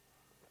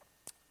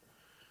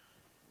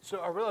So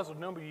I realized a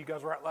number of you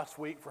guys were out last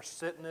week for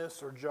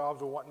sickness or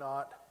jobs or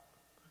whatnot.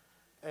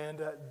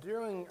 And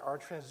during our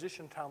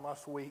transition time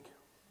last week,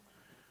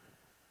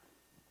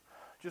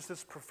 just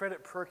this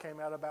prophetic prayer came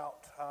out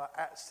about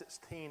Acts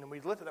 16. And we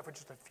lifted that for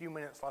just a few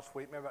minutes last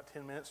week, maybe about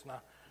 10 minutes. And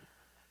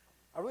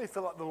I really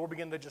feel like the Lord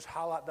began to just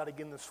highlight that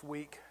again this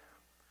week.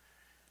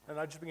 And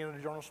I just began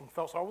to journal some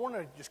thoughts. So I want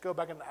to just go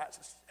back into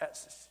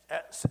Acts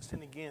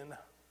 16 again.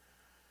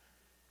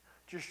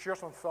 Just share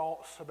some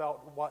thoughts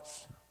about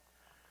what's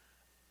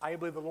I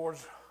believe the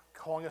Lord's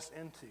calling us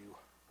into.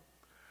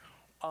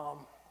 I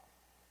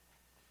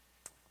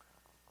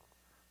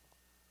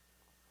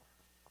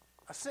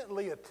sent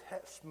Lee a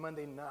text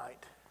Monday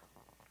night,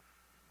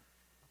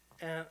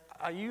 and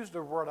I used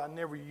a word I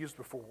never used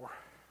before,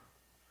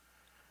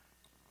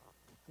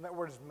 and that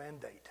word is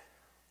mandate.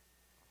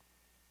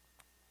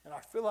 And I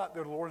feel like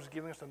the Lord is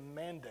giving us a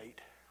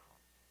mandate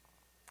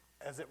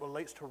as it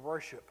relates to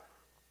worship,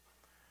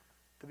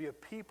 to be a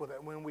people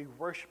that when we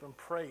worship and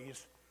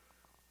praise,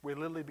 we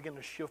literally begin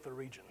to shift the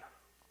region.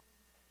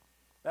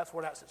 That's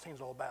what Acts 16 is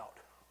all about.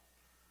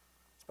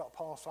 It's about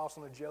Paul and Silas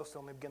in the jail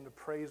cell, and they begin to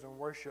praise and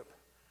worship.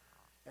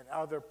 And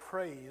out of their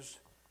praise,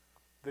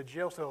 the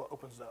jail cell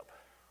opens up.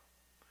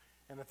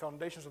 And the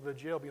foundations of the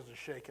jail begins to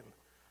shake. And,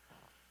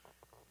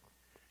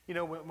 you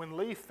know, when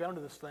Lee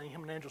founded this thing,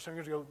 him and Angela, 7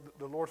 years ago,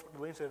 the Lord spoke to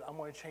Lee and said, I'm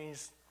going to change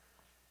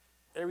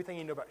everything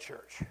you know about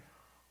church.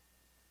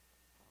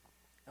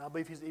 And I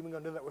believe he's even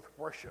going to do that with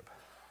worship.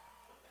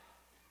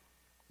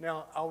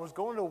 Now, I was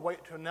going to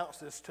wait to announce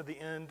this to the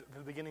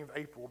beginning of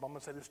April, but I'm going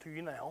to say this to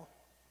you now.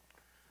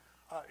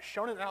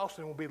 Sean and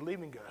Allison will be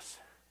leaving us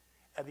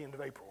at the end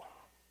of April.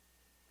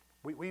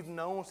 We've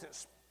known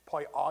since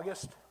probably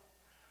August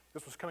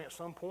this was coming at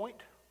some point,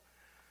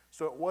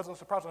 so it wasn't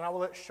surprising. I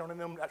will let Sean and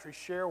them actually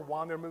share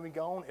why they're moving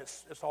on.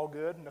 It's all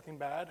good, nothing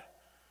bad.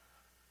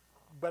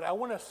 But I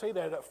want to say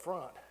that up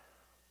front,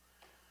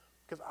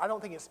 because I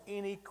don't think it's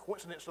any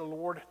coincidence the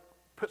Lord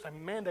puts a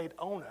mandate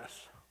on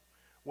us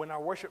when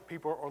our worship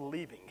people are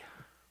leaving.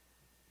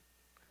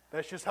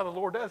 That's just how the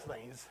Lord does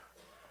things.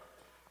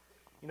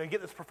 You know, you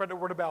get this prophetic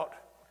word about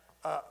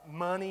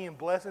money and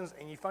blessings,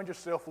 and you find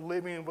yourself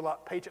living with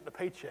like paycheck to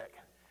paycheck.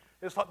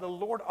 It's like the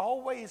Lord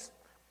always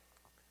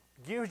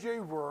gives you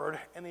a word,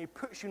 and He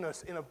puts you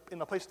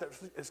in a place that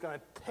is going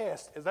to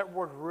test, is that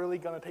word really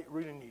going to take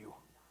root in you?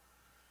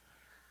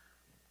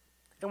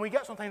 And we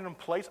got some things in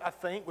place, I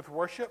think, with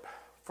worship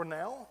for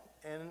now,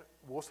 and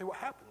we'll see what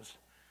happens.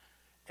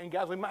 And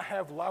guys, we might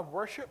have live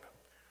worship,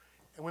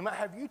 and we might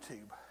have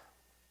YouTube.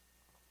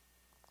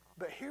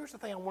 But here's the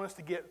thing I want us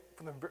to get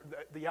from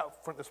the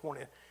out front this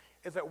morning,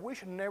 is that we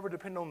should never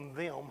depend on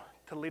them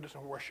to lead us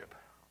in worship.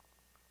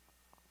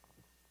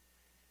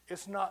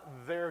 It's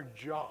not their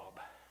job.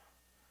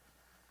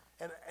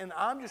 And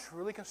I'm just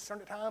really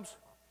concerned at times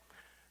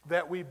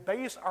that we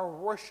base our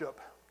worship,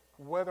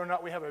 whether or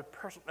not we have a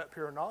person up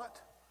here or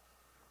not,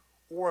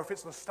 or if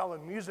it's the style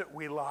of music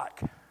we like.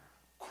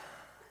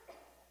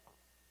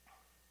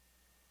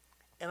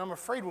 And I'm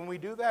afraid when we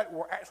do that,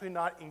 we're actually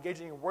not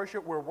engaging in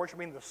worship. We're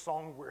worshiping the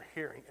song we're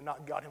hearing and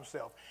not God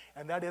Himself.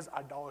 And that is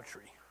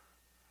idolatry.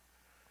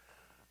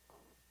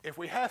 If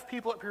we have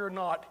people up here or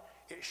not,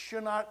 it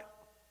should not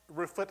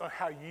reflect on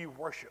how you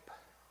worship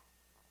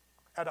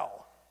at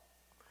all.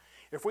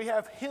 If we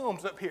have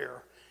hymns up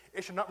here,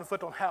 it should not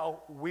reflect on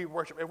how we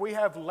worship. If we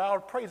have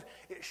loud praise,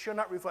 it should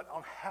not reflect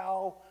on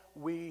how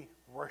we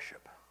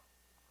worship.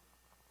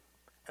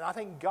 And I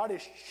think God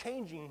is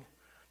changing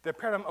the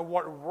paradigm of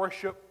what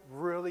worship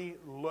really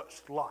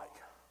looks like.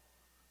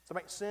 Does that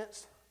make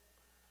sense?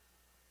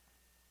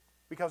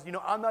 Because, you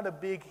know, I'm not a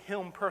big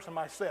hymn person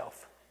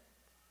myself,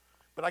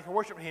 but I can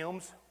worship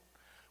hymns.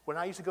 When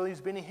I used to go to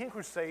these Benny Hinn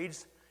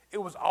crusades, it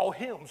was all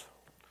hymns.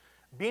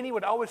 Benny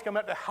would always come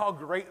out to how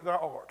great thou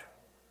art.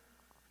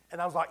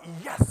 And I was like,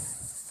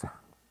 yes!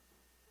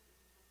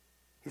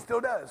 He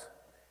still does.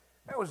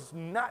 That was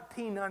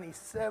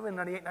 1997,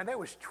 98. Now, that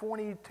was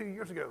 22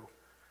 years ago.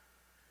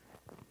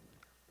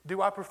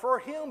 Do I prefer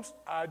hymns?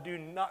 I do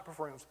not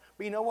prefer hymns.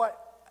 But you know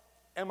what?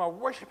 Am I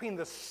worshiping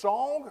the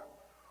song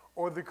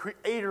or the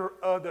creator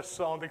of the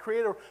song? The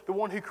creator, the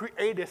one who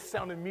created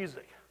sound and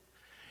music.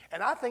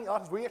 And I think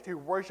we have to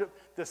worship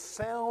the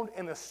sound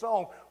and the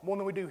song more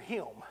than we do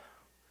him.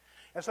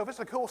 And so if it's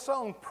a cool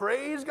song,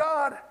 praise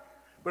God.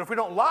 But if we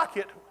don't like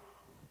it,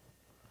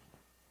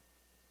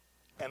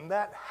 and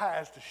that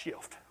has to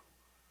shift.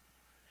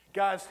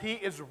 Guys, He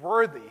is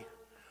worthy.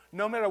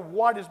 No matter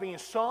what is being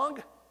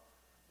sung,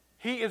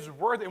 He is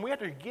worthy. And we have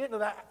to get into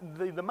that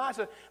the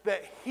mindset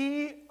that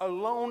He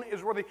alone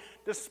is worthy,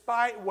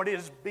 despite what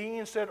is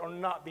being said or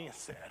not being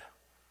said.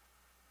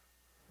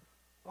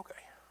 Okay.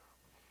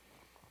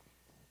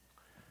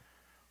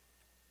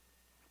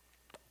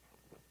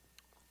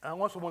 I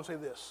also want to say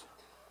this.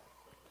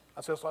 I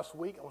said this last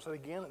week. I want to say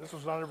it again. This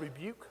was not a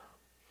rebuke,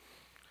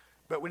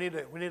 but we need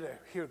to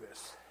hear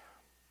this.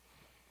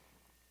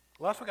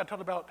 Last week I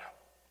talked about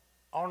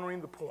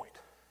honoring the point.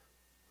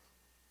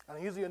 And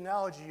I use the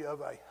analogy of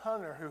a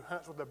hunter who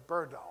hunts with a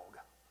bird dog.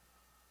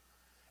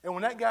 And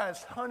when that guy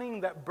is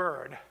hunting that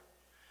bird,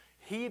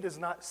 he does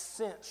not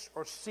sense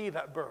or see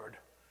that bird,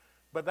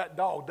 but that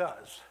dog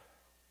does.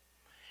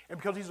 And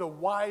because he's a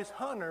wise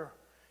hunter,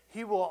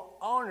 he will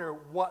honor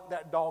what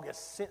that dog is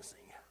sensing.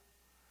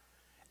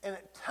 And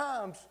at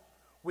times,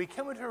 we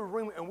come into a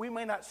room and we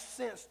may not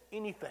sense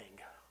anything.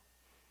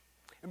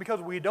 And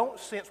because we don't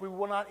sense, we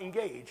will not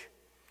engage.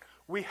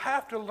 We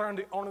have to learn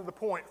to honor the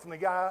point from the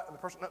guy and the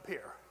person up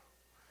here.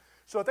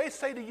 So if they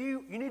say to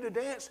you, you need to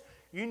dance,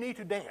 you need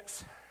to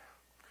dance.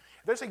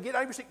 If they say get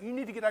out of your seat, you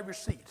need to get out of your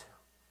seat.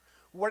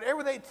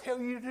 Whatever they tell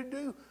you to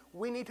do,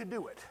 we need to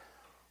do it.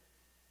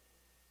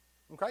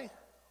 Okay?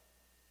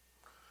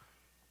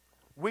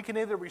 We can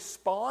either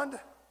respond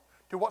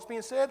to what's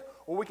being said,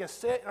 or we can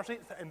sit in our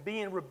seats and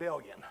be in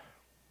rebellion.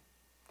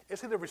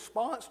 It's either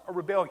response or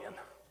rebellion.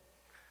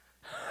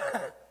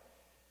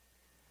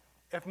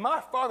 If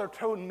my father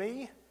told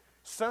me,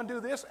 son, do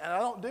this, and I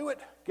don't do it,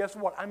 guess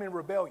what? I'm in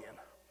rebellion.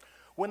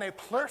 When a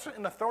person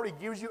in authority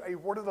gives you a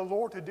word of the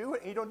Lord to do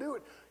it, and you don't do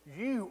it,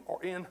 you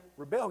are in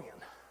rebellion.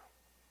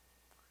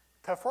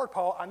 Tough word,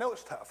 Paul. I know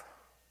it's tough.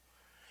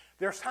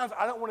 There's times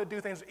I don't want to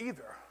do things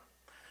either,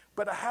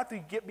 but I have to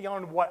get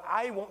beyond what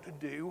I want to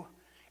do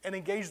and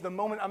engage the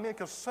moment I'm in,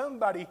 because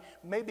somebody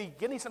may be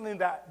getting something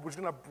that was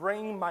going to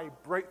bring my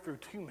breakthrough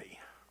to me.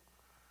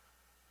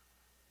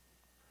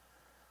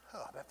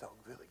 Oh, that felt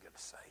really good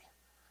to say.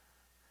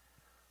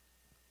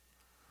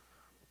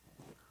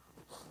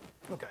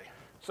 Okay,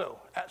 so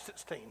Acts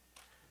 16.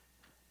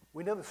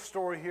 We know the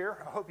story here.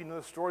 I hope you know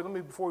the story. Let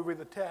me, before we read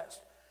the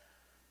text.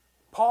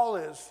 Paul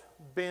has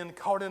been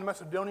called into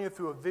Macedonia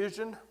through a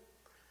vision.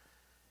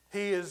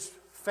 He has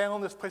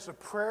found this place of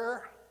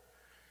prayer,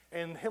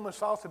 and him and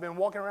Silas have been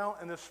walking around,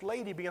 and this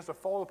lady begins to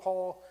follow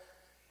Paul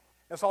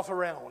and Silas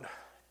around.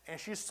 And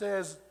she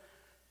says,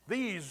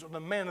 these are the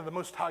men of the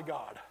Most High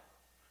God.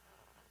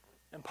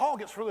 And Paul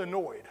gets really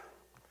annoyed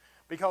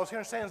because he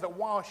understands that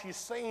while she's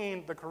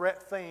saying the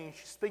correct thing,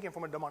 she's speaking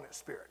from a demonic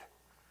spirit.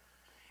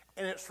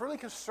 And it's really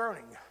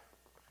concerning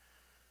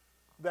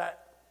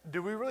that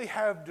do we really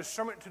have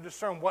discernment to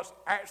discern what's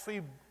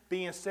actually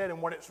being said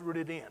and what it's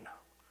rooted in?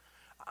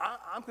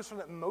 I'm concerned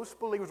that most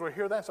believers will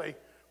hear that and say,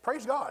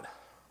 praise God.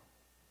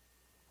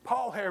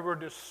 Paul, however,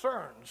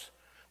 discerns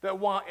that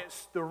while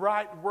it's the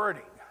right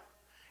wording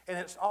and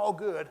it's all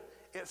good,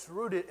 it's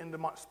rooted in the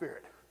demonic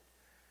spirit.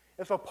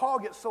 And so Paul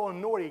gets so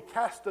annoyed, he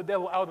casts the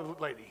devil out of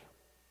the lady.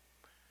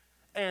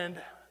 And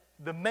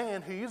the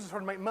man who uses her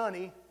to make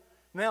money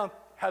now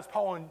has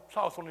Paul and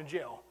Silas thrown in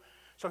jail.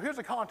 So here's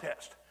the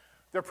context.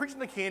 They're preaching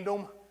the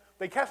kingdom,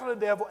 they cast out the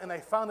devil, and they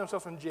find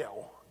themselves in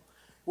jail.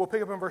 We'll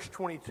pick up in verse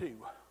 22.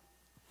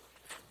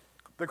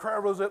 The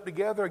crowd rose up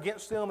together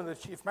against them, and the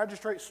chief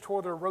magistrates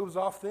tore their robes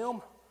off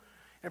them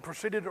and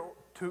proceeded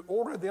to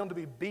order them to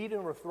be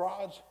beaten with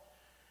rods.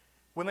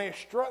 When they had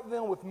struck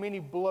them with many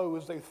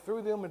blows, they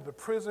threw them into the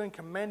prison,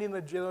 commanding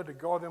the jailer to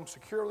guard them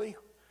securely.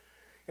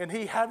 And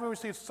he, having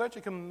received such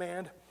a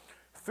command,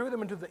 threw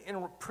them into the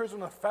inner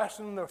prison and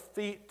fastened their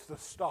feet to the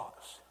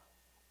stocks.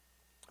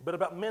 But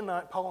about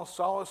midnight, Paul and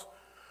Silas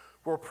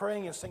were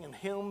praying and singing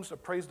hymns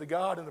of praise to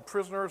God, and the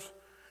prisoners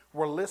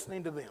were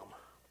listening to them.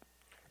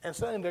 And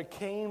suddenly there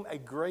came a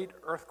great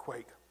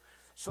earthquake,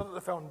 so that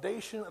the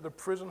foundation of the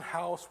prison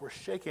house were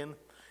shaken,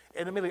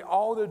 and immediately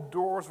all the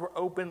doors were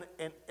open,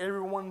 and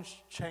everyone's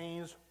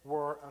chains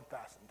were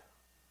unfastened.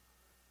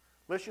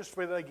 Let's just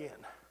read that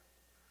again.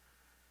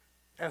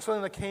 And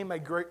suddenly there came a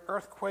great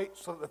earthquake,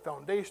 so that the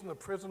foundation of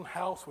the prison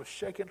house was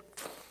shaken,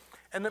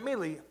 and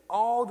immediately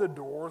all the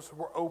doors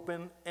were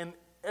open, and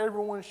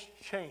everyone's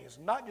chains,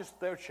 not just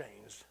their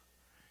chains,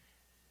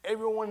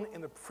 everyone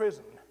in the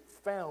prison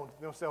found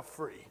themselves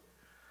free.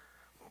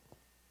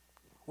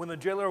 When the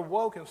jailer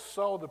awoke and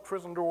saw the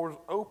prison doors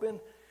open,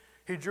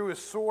 he drew his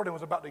sword and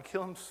was about to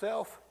kill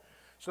himself,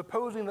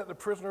 supposing that the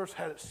prisoners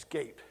had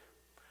escaped.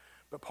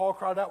 But Paul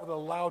cried out with a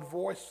loud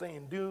voice,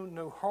 saying, do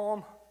no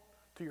harm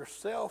to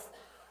yourself,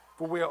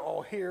 for we are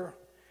all here.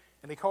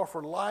 And he called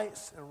for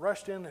lights and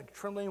rushed in, and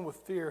trembling with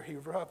fear, he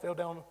fell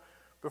down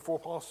before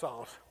Paul and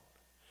Silas.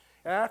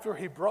 And after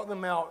he brought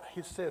them out,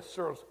 he said,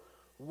 sirs,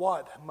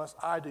 what must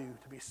I do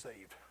to be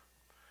saved?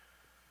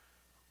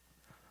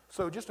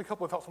 So just a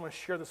couple of thoughts I want to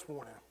share this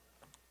morning.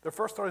 The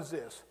first thought is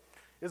this,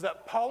 is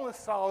that Paul and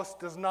Silas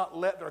does not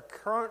let their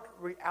current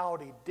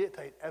reality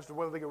dictate as to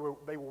whether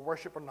they will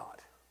worship or not.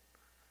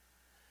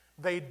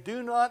 They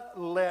do not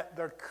let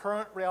their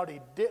current reality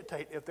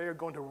dictate if they are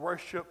going to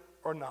worship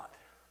or not.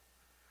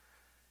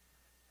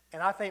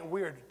 And I think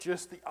we're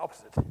just the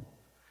opposite.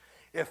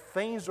 If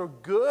things are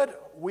good,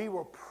 we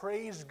will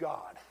praise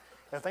God.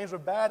 If things are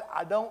bad,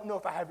 I don't know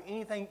if I have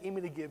anything in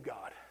me to give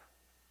God.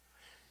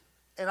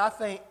 And I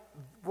think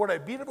what a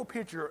beautiful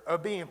picture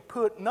of being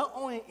put not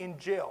only in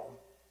jail,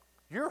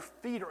 your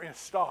feet are in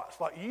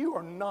stocks, like you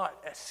are not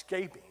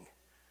escaping.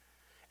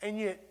 And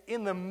yet,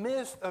 in the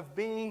midst of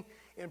being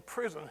in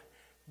prison,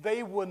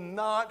 they would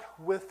not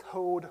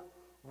withhold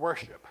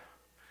worship.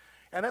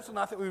 And that's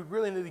something I think we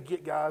really need to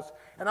get, guys.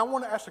 And I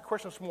want to ask the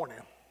question this morning,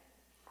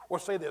 or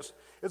say this,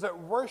 is that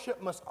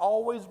worship must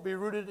always be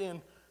rooted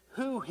in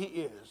who he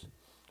is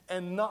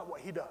and not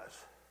what he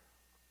does.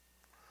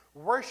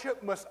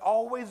 Worship must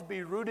always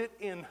be rooted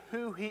in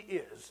who he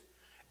is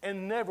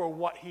and never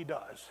what he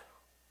does.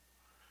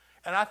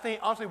 And I think,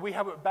 honestly, we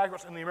have it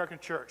backwards in the American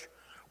church.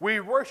 We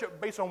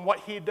worship based on what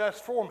he does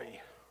for me.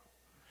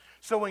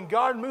 So when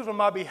God moves on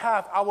my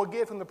behalf, I will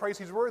give him the praise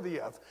he's worthy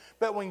of.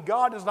 But when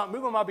God does not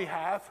move on my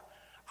behalf,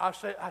 I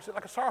sit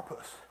like a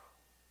sourpuss.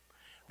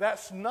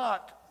 That's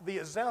not the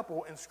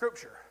example in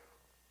Scripture.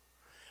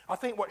 I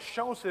think what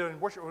Sean said in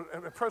worship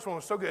and the first one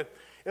was so good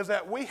is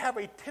that we have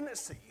a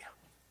tendency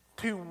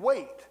to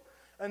wait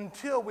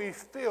until we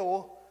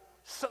feel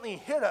something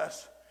hit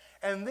us,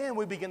 and then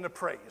we begin to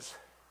praise.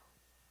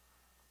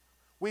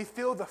 We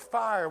feel the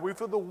fire, we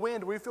feel the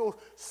wind, we feel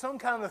some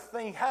kind of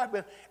thing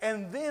happen,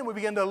 and then we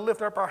begin to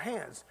lift up our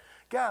hands.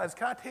 Guys,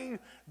 can I tell you,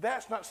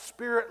 that's not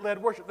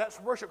spirit-led worship. That's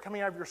worship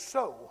coming out of your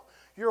soul.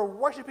 You're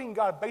worshiping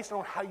God based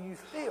on how you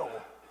feel.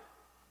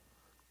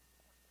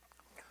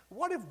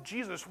 What if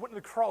Jesus went to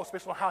the cross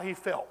based on how he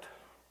felt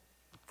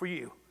for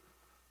you?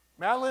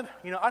 Madeline,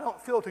 I don't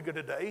feel too good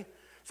today,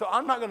 so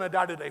I'm not going to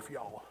die today for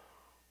y'all.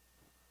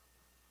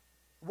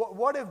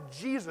 What if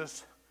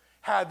Jesus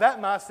had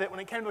that mindset when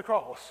it came to the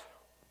cross?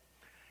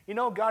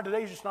 God,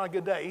 today's just not a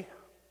good day.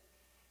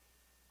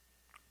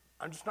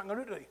 I'm just not going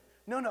to do it today.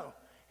 No.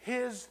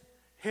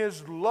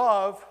 His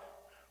love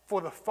for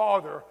the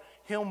Father,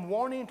 him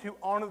wanting to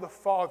honor the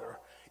Father,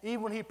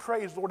 even when he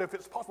prays, Lord, if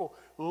it's possible,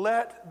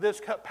 let this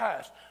cup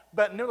pass.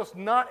 But notice,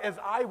 not as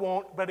I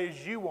want, but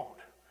as you want.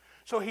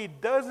 So he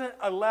doesn't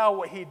allow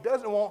what he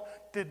doesn't want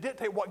to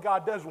dictate what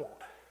God does want.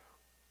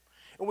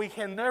 And we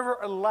can never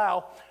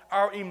allow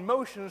our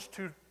emotions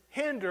to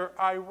hinder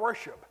our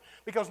worship.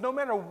 Because no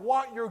matter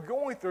what you're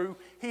going through,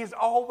 he is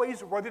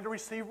always worthy to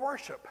receive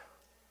worship.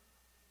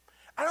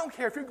 I don't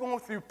care if you're going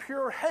through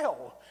pure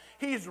hell.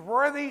 He's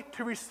worthy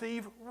to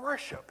receive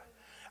worship.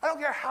 I don't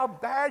care how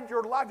bad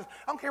your life is.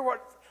 I don't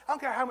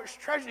care how much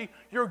tragedy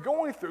you're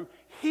going through.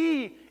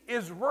 He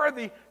is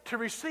worthy to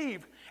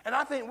receive. And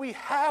I think we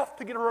have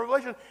to get a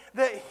revelation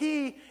that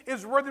he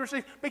is worthy to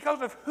receive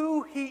because of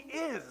who he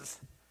is,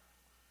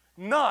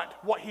 not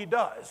what he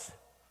does.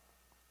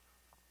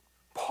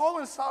 Paul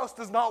and Silas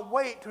does not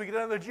wait till we get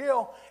out of the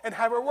jail and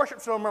have a worship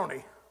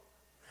ceremony.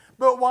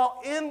 But while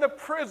in the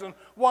prison,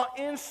 while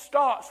in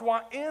stocks,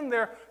 while in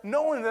there,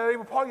 knowing that they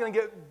were probably going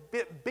to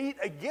get beat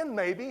again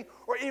maybe,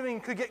 or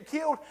even could get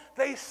killed,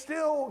 they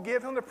still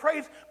give him the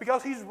praise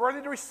because he's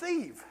worthy to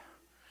receive.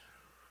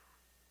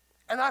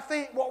 And I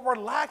think what we're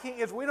lacking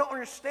is we don't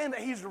understand that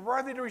he's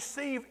worthy to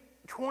receive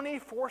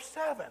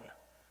 24/7.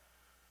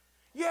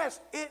 Yes,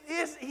 it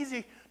is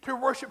easy to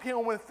worship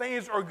him when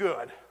things are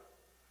good,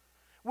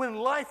 when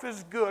life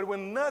is good,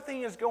 when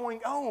nothing is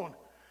going on.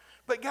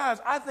 But guys,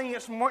 I think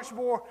it's much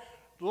more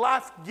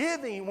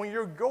life-giving when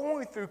you're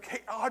going through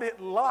chaotic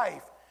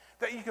life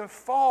that you can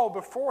fall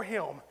before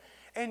him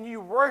and you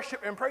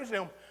worship and praise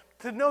him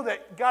to know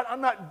that, God,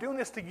 I'm not doing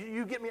this to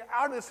you get me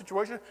out of this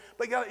situation,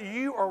 but God,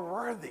 you are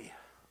worthy.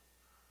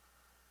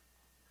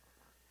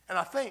 And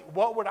I think,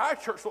 what would our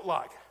church look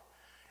like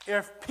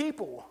if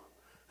people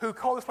who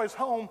call this place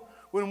home,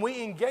 when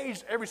we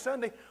engage every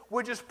Sunday,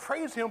 would just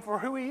praise him for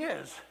who he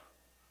is?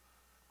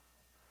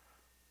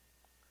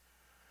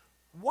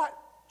 What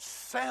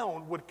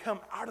sound would come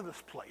out of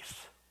this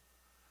place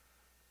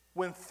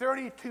when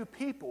 32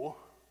 people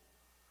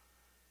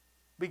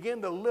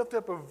begin to lift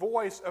up a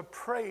voice of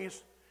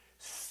praise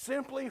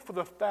simply for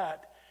the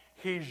fact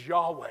he's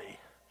Yahweh?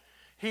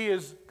 He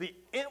is the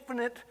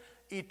infinite,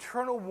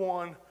 eternal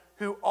one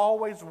who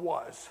always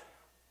was,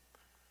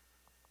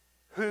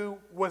 who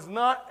was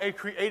not a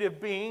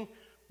created being,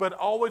 but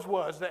always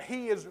was, that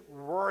he is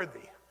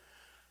worthy.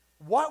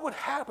 What would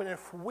happen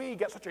if we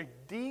got such a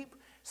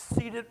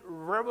deep-seated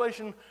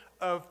revelation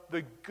of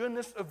the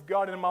goodness of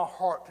God in my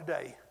heart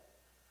today?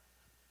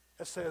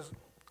 It says,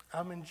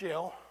 I'm in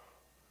jail,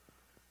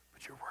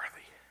 but you're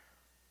worthy.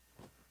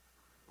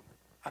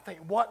 I think,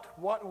 what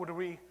would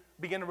we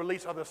begin to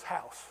release out of this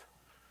house?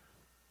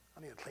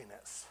 I need a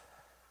Kleenex.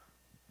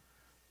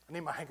 I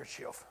need my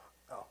handkerchief.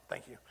 Oh,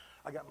 thank you.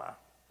 I got my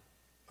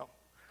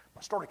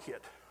starter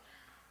kit.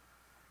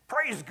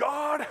 Praise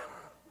God.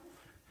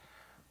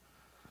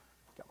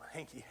 Got my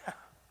hanky.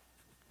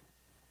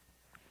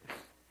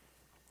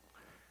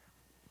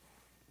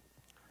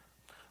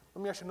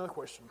 Let me ask you another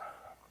question.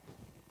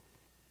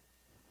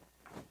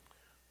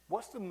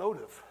 What's the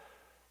motive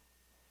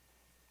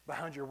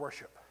behind your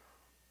worship,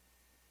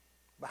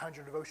 behind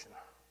your devotion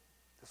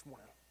this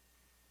morning?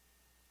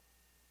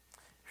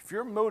 If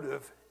your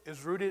motive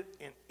is rooted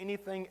in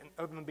anything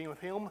other than being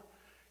with him,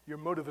 your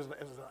motive is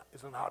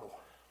an idol.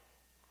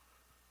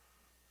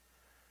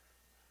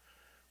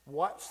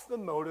 What's the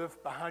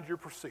motive behind your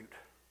pursuit?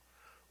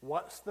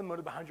 What's the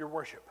motive behind your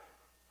worship?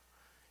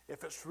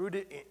 If it's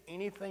rooted in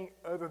anything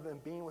other than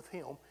being with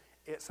him,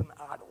 it's an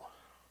idol.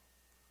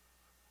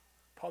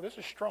 Paul, this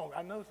is strong.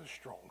 I know this is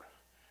strong.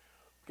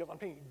 Because I'm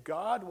telling you,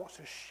 God wants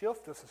to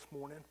shift us this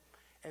morning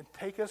and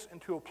take us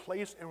into a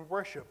place in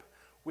worship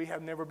we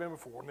have never been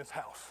before in this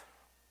house.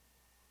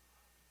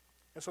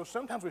 And so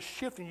sometimes with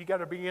shifting, you got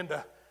to begin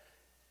to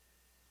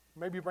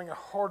maybe bring a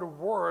harder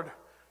word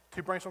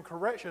to bring some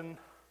correction,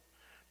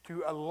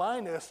 to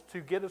align us,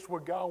 to get us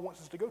where God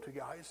wants us to go to,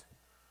 guys.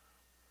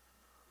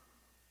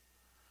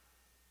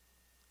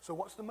 So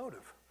what's the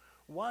motive?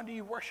 Why do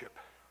you worship?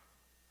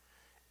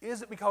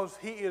 Is it because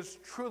he is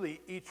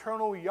truly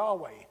eternal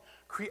Yahweh,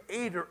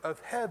 creator of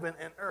heaven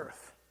and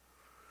earth?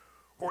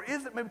 Or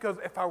is it maybe because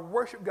if I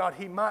worship God,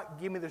 he might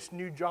give me this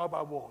new job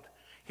I want?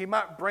 He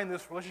might bring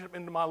this relationship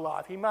into my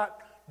life. He might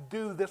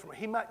do this.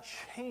 He might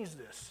change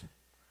this.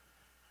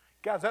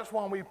 Guys, that's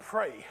why we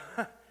pray.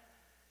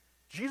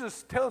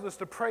 Jesus tells us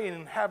to pray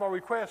and have our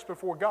requests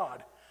before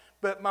God.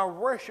 But my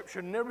worship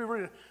should never be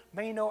rooted.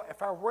 Man, you know,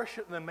 if I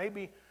worship, then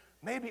maybe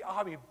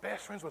I'll be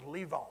best friends with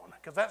Levon.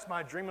 Because that's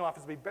my dream in life,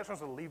 is to be best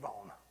friends with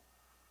Levon.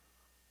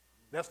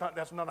 That's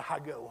not a high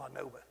goal, I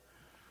know,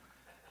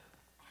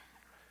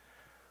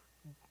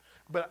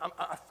 but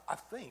I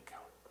think,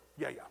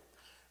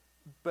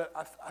 but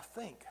I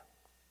think,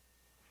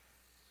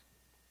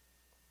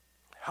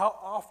 how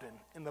often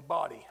in the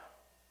body,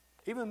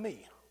 even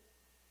me,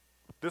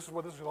 this is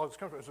where this comes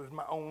from. This is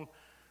my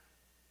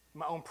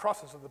own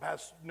process of the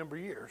past number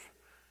of years,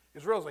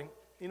 is realizing,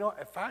 you know,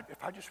 if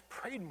I just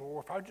prayed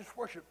more, if I just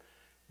worshiped,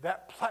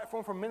 that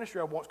platform for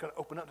ministry I want is going to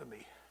open up to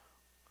me.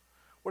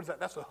 What is that?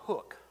 That's a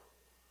hook.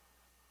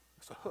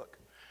 It's a hook.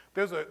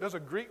 There's a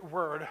Greek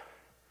word,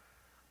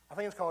 I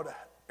think it's called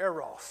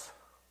eros,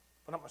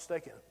 if I'm not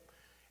mistaken,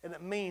 and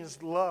it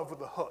means love with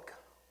a hook.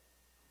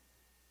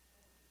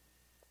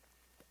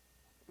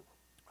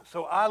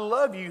 So I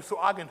love you so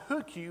I can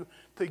hook you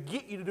to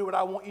get you to do what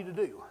I want you to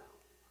do.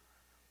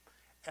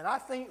 And I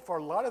think for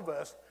a lot of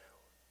us,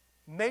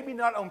 maybe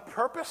not on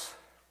purpose,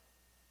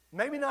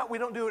 maybe not, we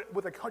don't do it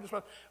with a conscious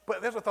mind,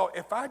 but there's a thought,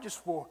 if I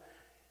just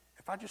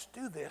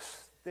do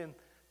this, then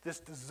this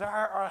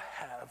desire I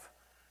have,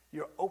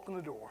 you'll open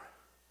the door.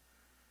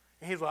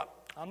 And he's like,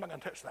 I'm not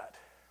going to touch that.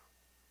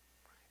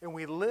 And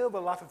we live a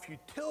life of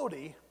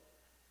futility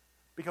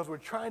because we're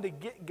trying to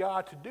get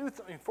God to do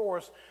something for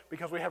us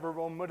because we have our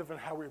own motive in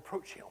how we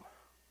approach him.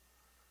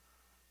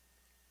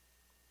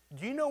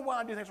 Do you know why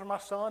I do things for my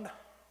son?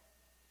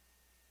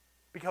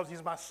 Because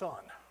he's my son.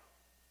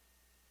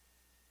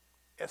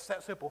 It's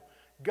that simple.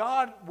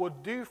 God will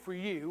do for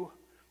you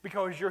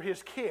because you're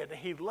his kid and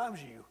he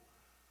loves you.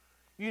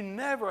 You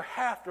never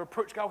have to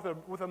approach God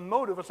with a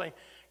motive of saying,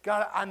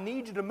 God, I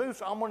need you to move,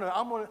 so I'm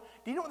gonna.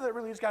 Do you know what that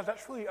really is, guys?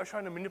 That's really us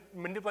trying to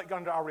manipulate God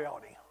into our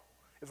reality,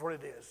 is what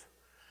it is.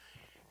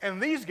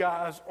 And these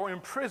guys are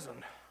in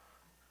prison,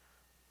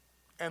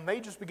 and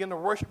they just begin to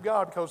worship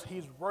God because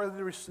he's worthy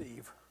to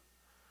receive.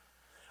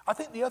 I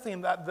think the other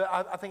thing that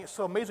I think is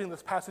so amazing in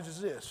this passage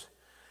is this,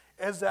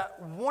 is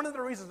that one of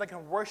the reasons they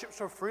can worship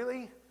so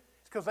freely is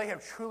because they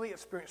have truly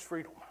experienced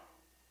freedom.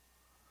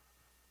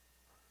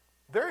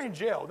 They're in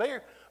jail.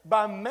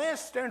 By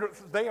man's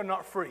standards, they are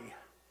not free.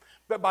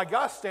 But by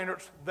God's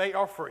standards, they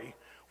are free.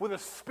 With the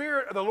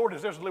Spirit of the Lord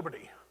there's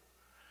liberty.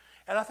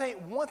 And I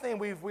think one thing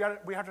we have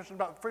to understand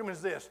about freedom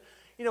is this.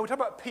 You know, we talk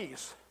about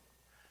peace.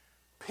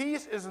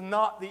 Peace is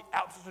not the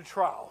absence of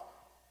trial.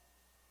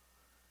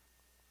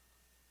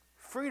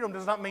 Freedom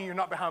does not mean you're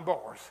not behind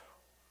bars.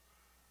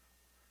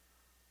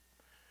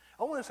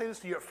 I want to say this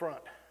to you up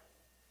front.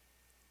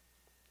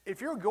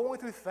 If you're going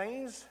through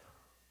things,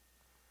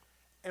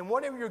 and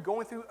whatever you're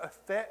going through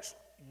affects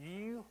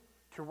you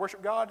to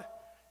worship God,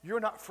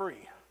 you're not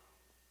free.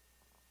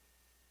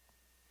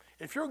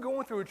 If you're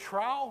going through a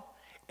trial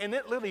and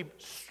it literally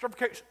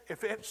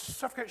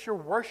suffocates your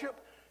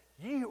worship,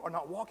 you are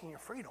not walking in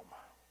freedom.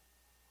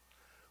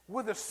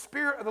 With the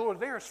Spirit of the Lord,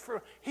 there is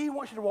freedom. He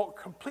wants you to walk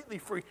completely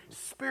free,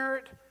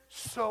 spirit,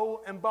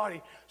 soul, and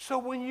body. So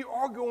when you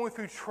are going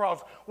through trials,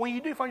 when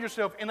you do find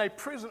yourself in a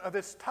prison of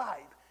this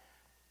type,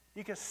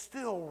 you can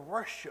still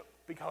worship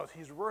because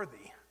he's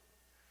worthy.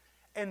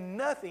 And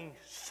nothing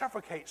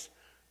suffocates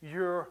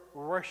your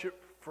worship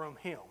from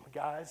him,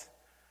 guys.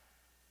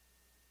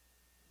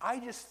 I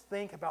just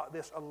think about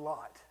this a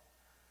lot.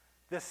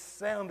 This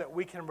sound that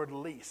we can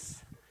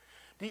release.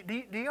 Do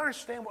you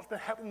understand what's been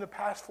happening in the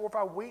past 4 or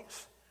 5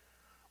 weeks?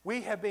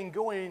 We have been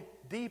going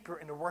deeper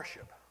into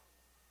worship.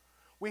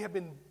 We have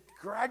been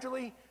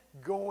gradually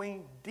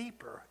going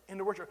deeper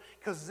into worship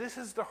because this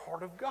is the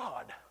heart of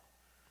God.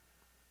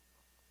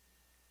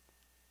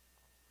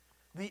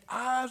 The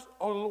eyes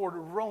of the Lord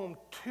roam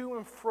to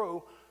and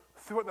fro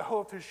throughout the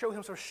whole to show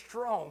himself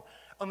strong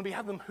on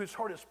behalf of them whose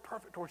heart is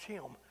perfect towards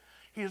him.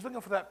 He is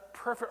looking for that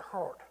perfect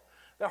heart,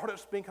 that heart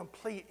that's been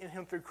complete in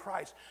him through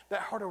Christ, that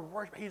heart of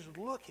worship. He's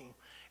looking.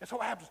 And so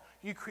what happens?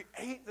 You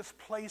create this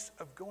place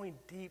of going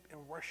deep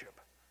in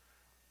worship.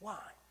 Why?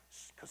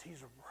 Because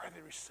he's worthy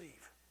to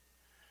receive.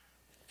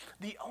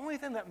 The only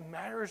thing that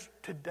matters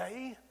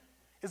today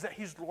is that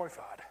he's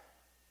glorified.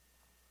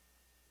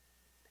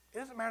 It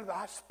doesn't matter that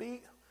I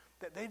speak,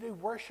 that they do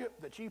worship,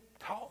 that you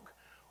talk.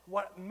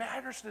 What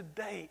matters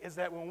today is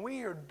that when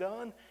we are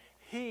done,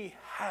 he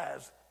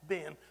has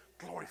been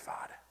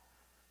glorified.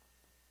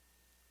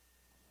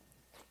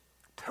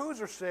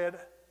 Tozer said,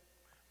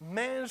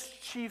 man's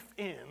chief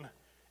end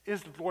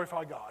is to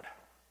glorify God.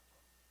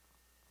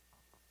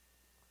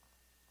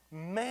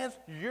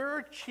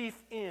 Your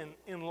chief end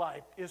in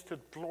life is to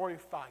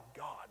glorify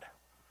God,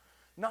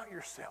 not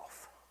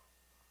yourself.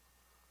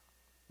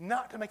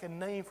 Not to make a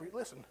name for you.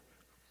 Listen,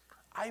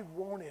 I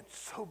wanted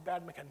so bad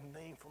to make a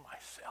name for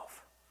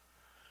myself.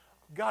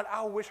 God,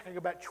 I wish I could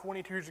go back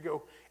 22 years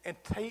ago and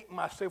take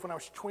myself when I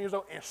was 20 years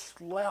old and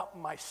slap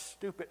my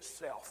stupid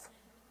self.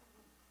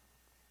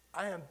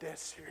 I am dead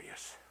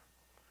serious.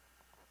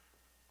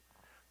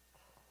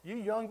 You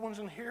young ones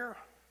in here,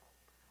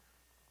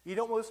 you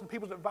don't want to listen to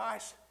people's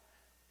advice?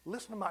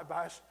 Listen to my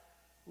advice.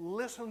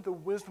 Listen to the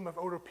wisdom of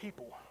older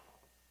people.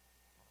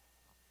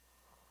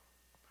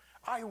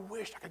 I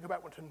wish I could go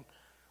back when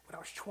I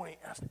was 20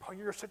 and I said, Paul,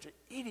 you're such an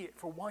idiot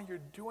for why you're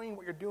doing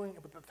what you're doing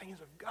with the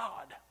things of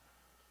God.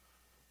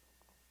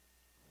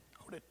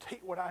 I would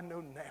take what I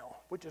know now,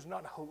 which is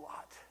not a whole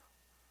lot.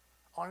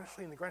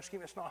 Honestly, in the grand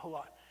scheme, it's not a whole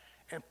lot.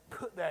 And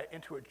put that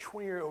into a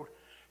 20-year-old,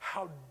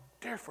 how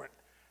different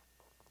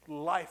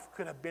life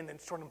could have been in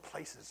certain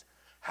places.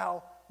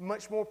 How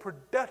much more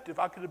productive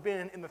I could have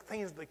been in the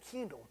things of the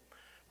kingdom.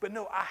 But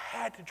no, I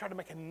had to try to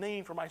make a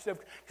name for myself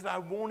because I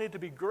wanted to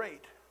be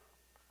great.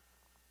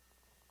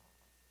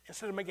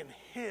 Instead of making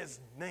his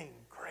name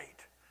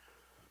great.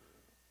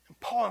 And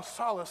Paul and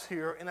Silas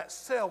here in that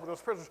cell with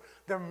those prisoners,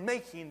 they're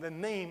making the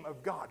name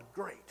of God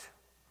great.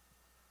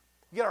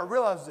 You got to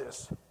realize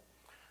this,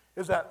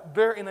 is that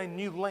they're in a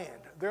new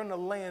land. They're in a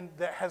land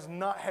that has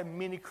not had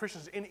many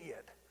Christians in it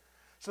yet.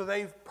 So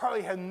they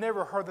probably have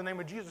never heard the name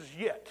of Jesus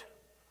yet.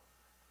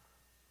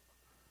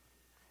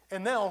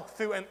 And now,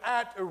 through an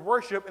act of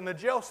worship in the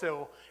jail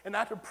cell, an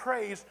act of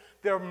praise,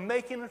 they're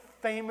making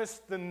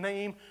famous the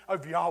name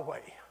of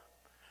Yahweh.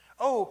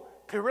 Oh,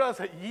 to realize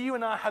that you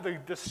and I have a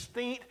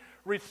distinct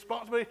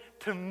responsibility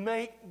to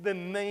make the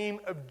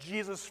name of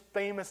Jesus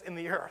famous in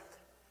the earth.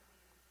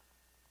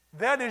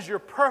 That is your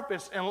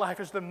purpose in life,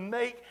 is to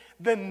make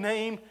the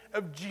name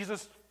of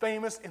Jesus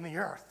famous in the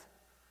earth.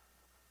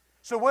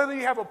 So whether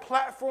you have a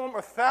platform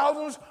of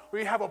thousands or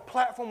you have a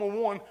platform of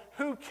one,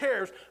 who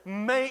cares?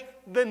 Make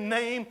the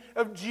name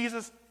of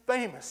Jesus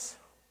famous.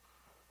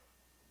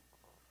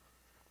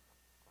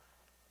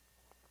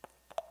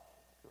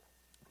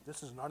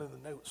 This is not in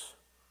the notes.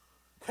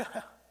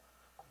 That's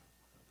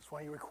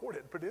why you record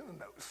it and put it in the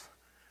notes.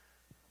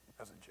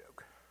 That's a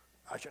joke.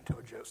 I shouldn't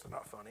tell jokes, they're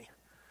not funny.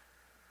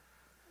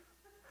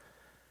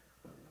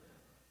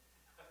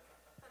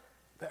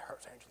 That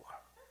hurts, Angela.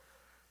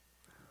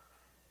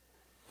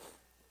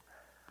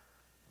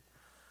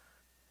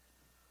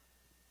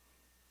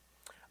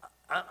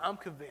 I'm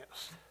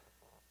convinced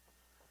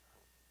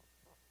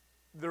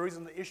the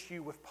reason the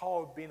issue with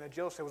Paul being in a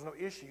jail cell was no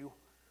issue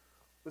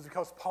was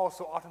because Paul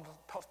so often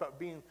talks about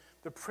being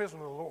the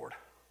prisoner of the Lord.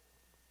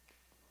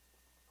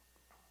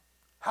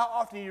 How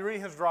often do you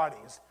read his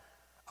writings?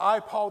 I,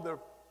 Paul, the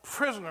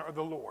prisoner of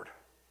the Lord.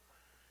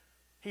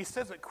 He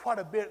says it quite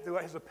a bit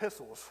throughout his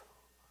epistles.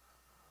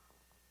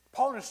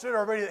 Paul understood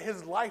already that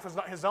his life is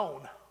not his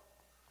own.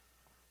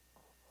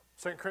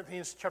 2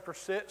 Corinthians chapter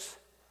 6.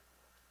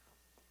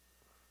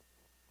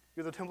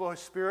 You're the temple of the Holy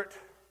Spirit.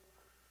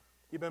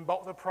 You've been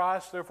bought with a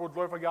price, therefore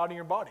glorify God in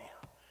your body.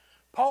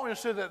 Paul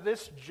understood that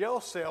this jail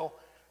cell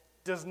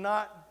does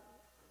not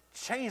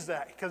change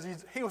that because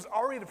he was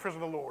already the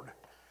prisoner of the Lord.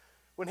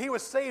 When he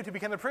was saved, he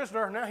became the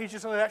prisoner. Now he's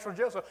just in the actual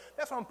jail cell.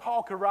 That's when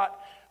Paul could write.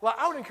 Like,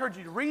 I would encourage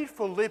you to read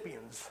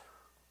Philippians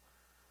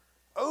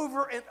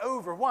over and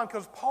over. Why?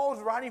 Because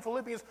Paul's writing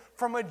Philippians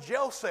from a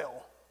jail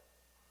cell.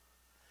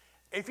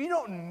 If you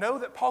don't know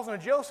that Paul's in a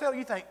jail cell,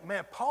 you think,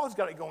 man, Paul's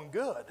got it going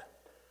good.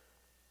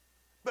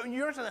 But when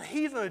you understand that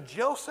he's in a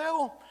jail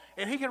cell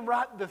and he can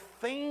write the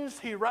things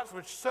he writes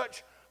with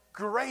such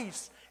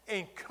grace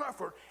and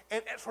comfort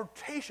and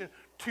exhortation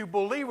to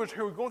believers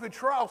who are going through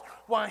trials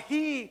while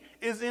he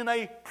is in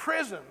a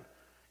prison,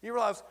 you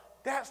realize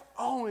that's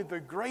only the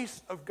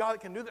grace of God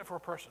that can do that for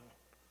a person.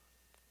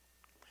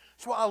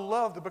 So I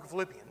love the book of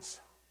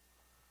Philippians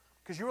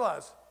because you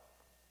realize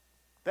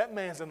that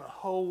man's in a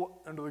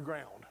hole under the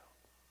ground.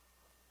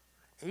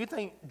 And you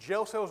think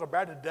jail cells are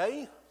bad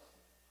today?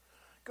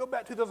 Go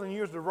back 2,000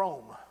 years to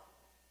Rome.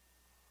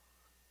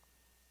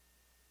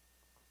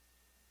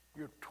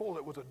 Your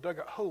toilet was a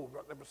dug-out hole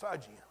right there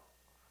beside you.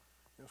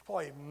 There was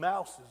probably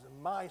mouses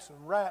and mice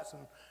and rats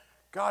and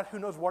God, who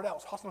knows what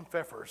else,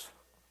 Hassenpfeffers,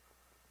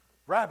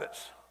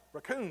 rabbits,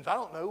 raccoons, I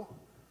don't know,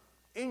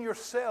 in your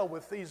cell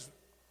with these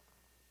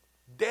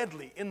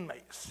deadly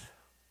inmates.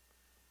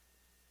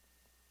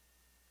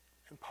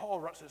 And Paul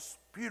writes this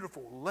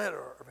beautiful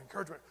letter of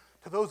encouragement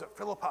to those at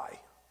Philippi.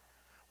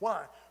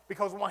 Why?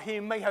 Because while he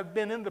may have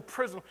been in the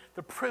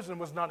prison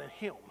was not in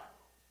him.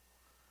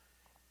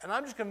 And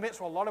I'm just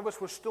convinced while a lot of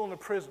us were still in the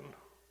prison,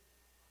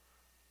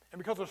 and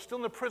because we're still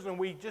in the prison,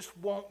 we just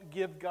won't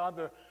give God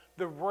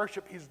the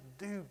worship he's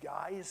due,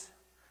 guys.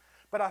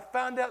 But I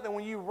found out that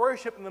when you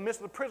worship in the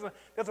midst of the prison,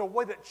 there's a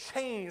way that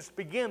chains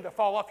begin to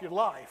fall off your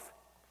life.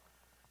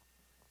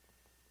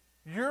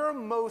 Your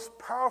most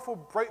powerful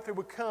breakthrough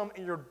will come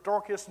in your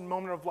darkest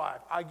moment of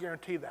life. I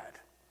guarantee that.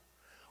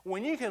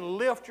 When you can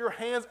lift your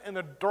hands in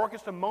the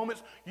darkest of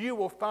moments, you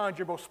will find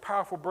your most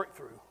powerful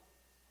breakthrough.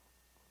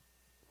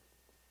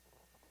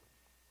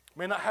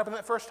 May not happen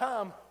that first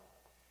time.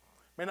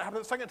 May not happen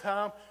the second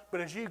time.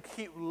 But as you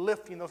keep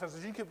lifting those hands,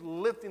 as you keep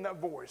lifting that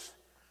voice,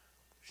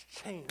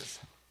 chains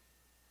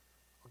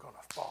are going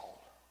to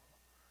fall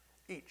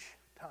each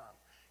time.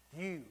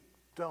 You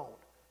don't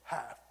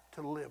have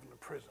to live in a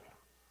prison.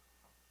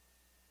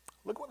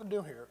 Look what they're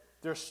doing here.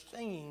 They're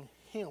singing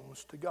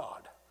hymns to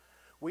God.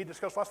 We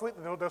discussed last week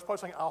that they're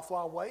supposed to sing, I'll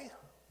Fly Away.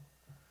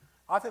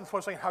 I think they're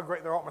supposed to sing How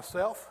Great Thou Art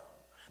myself.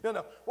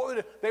 No. What they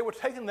did, they were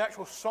taking the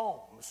actual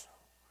psalms,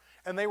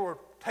 and they were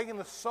taking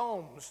the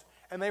psalms,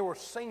 and they were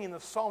singing the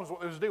psalms,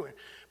 what they was doing.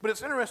 But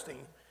it's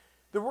interesting.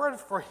 The word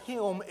for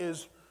hymn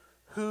is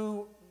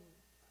humneo.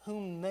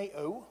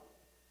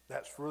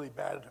 That's really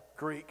bad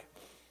Greek.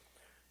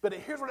 But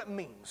here's what it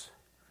means.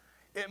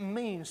 It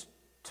means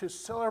to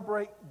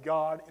celebrate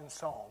God in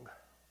song.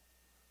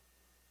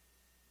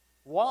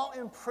 While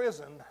in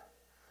prison,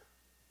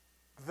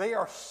 they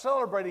are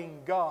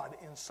celebrating God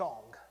in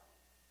song.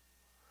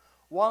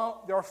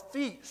 While their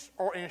feet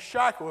are in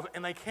shackles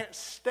and they can't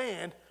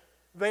stand,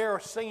 they are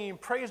singing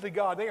praise to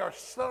God. They are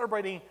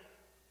celebrating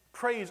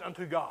praise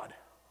unto God.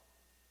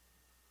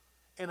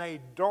 In a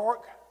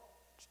dark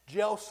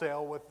jail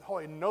cell with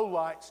hardly no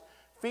lights,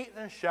 feet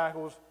in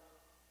shackles,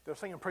 they're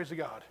singing praise to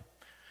God.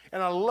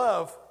 And I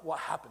love what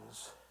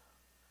happens.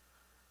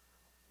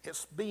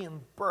 It's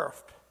being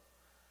birthed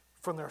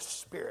from their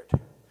spirit.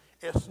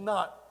 It's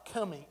not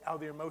coming out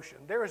of their emotion.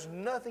 There is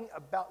nothing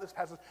about this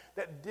passage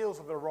that deals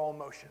with the raw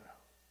emotion.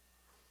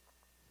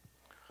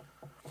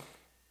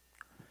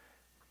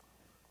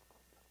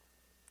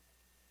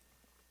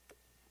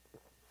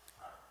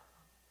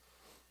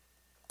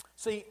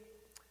 See,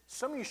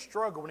 some of you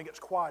struggle when it gets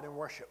quiet in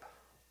worship.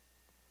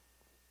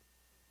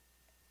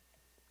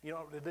 You don't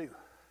know what to do.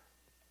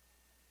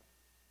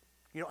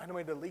 You don't have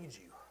anybody to lead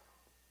you.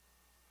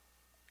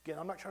 Again,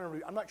 I'm not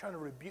trying to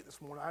rebuke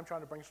this morning. I'm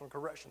trying to bring some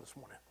correction this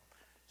morning.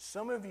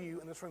 Some of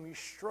you in this room, you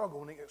struggle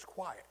when it gets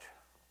quiet.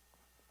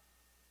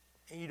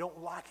 And you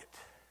don't like it.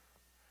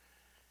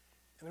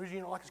 And the reason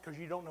you don't like it is because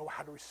you don't know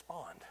how to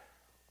respond.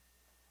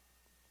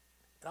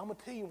 And I'm going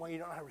to tell you why you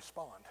don't know how to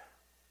respond.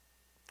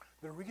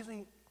 The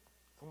reason,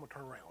 I'm going to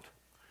turn around.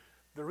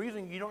 The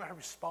reason you don't know how to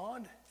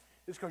respond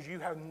is because you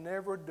have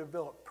never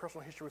developed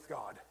personal history with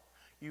God.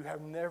 You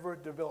have never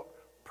developed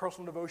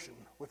personal devotion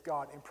with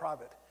God in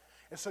private.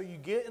 And so you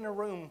get in a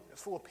room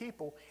that's full of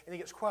people, and it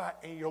gets quiet,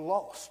 and you're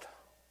lost.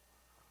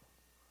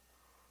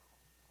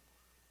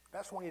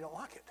 That's why you don't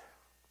like it.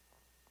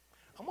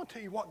 I'm going to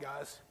tell you what,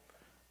 guys.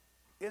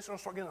 It's going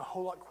to start getting a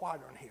whole lot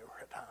quieter in here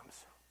at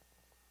times.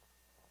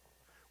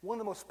 One of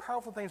the most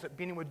powerful things that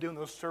Benny would do in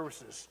those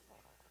services,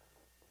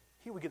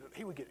 he would get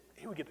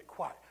it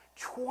quiet.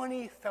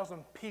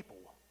 20,000 people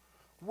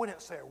wouldn't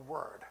say a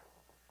word.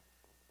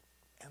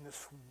 And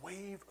this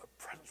wave of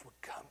presence would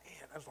come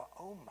in. I was like,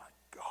 oh my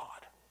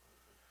God.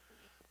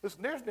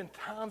 Listen, there's been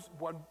times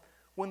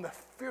when the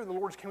fear of the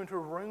Lord came into a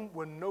room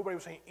when nobody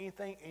was saying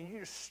anything, and you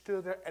just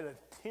stood there at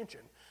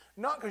attention.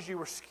 Not because you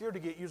were scared to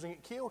get used and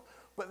get killed,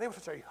 but there was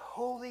such a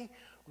holy,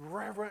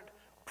 reverent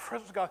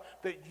presence of God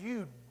that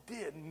you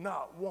did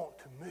not want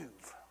to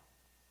move.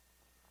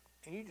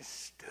 And you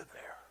just stood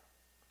there.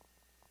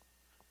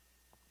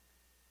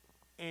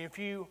 And if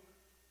you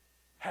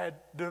had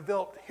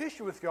developed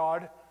history with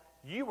God,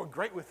 you were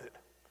great with it.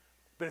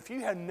 But if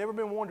you had never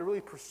been one to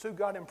really pursue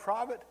God in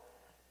private,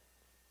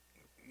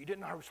 you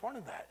didn't know how to respond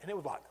to that. And it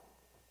was like,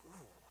 ooh,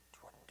 what do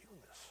I do in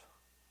this?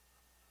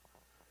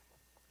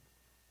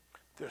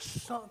 There's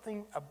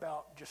something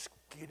about just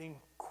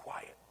getting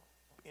quiet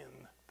in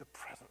the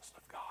presence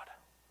of God.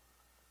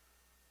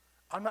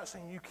 I'm not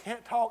saying you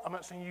can't talk. I'm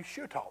not saying you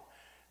should talk.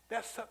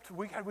 That's up to,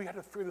 we had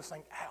to figure this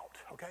thing out,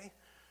 okay?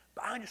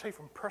 But I can just say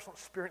from personal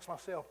experience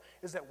myself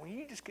is that when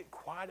you just get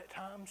quiet at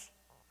times,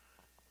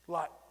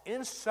 like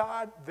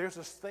inside there's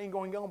this thing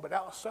going on, but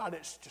outside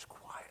it's just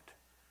quiet.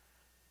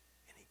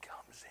 And he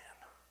comes in.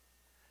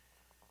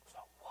 It's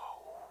like,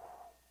 whoa.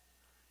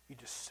 You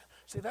just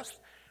see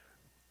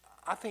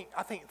I think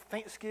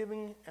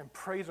Thanksgiving and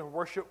praise and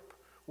worship,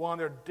 while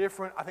they're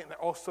different, I think they're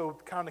also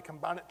kind of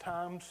combined at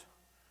times.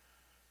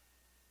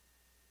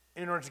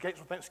 Enter his gates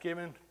with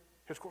thanksgiving,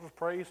 his courts with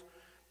praise.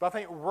 But I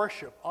think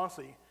worship,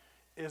 honestly,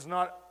 is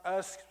not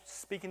us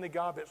speaking to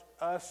God, but it's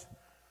us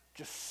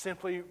just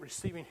simply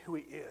receiving who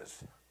he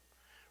is,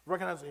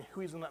 recognizing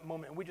who he's in that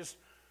moment. And we just,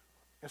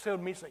 instead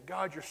of me saying,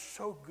 God, you're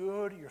so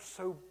good, you're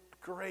so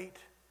great,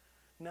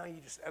 now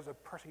you just, as a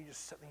person, you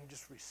just sit there and you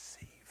just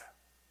receive.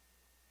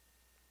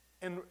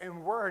 And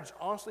words,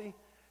 honestly,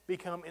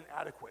 become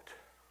inadequate.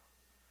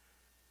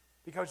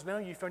 Because now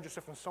you found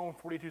yourself in Psalm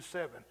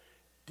 42:7,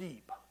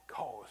 deep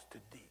calls to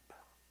deep.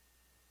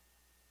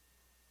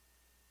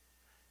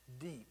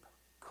 Deep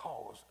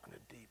calls unto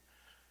deep.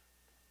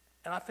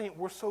 And I think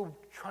we're so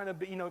trying to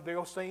be, they're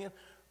all saying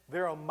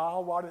they're a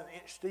mile wide and an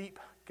inch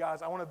deep.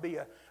 Guys, I want to be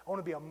a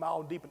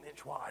mile deep and an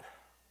inch wide.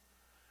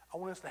 I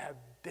want us to have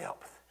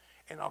depth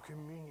in our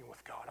communion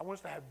with God. I want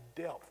us to have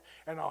depth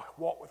in our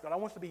walk with God. I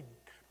want us to be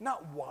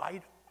not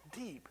wide,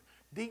 deep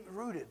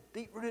rooted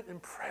in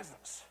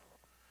presence.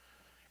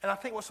 And I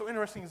think what's so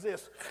interesting is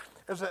this,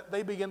 is that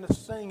they begin to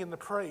sing in the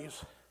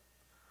praise.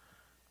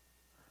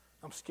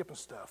 I'm skipping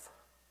stuff.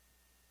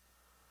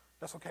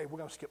 That's okay, we're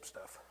going to skip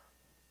stuff.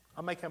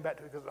 I may come back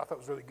to it because I thought it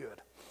was really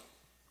good.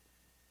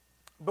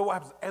 But what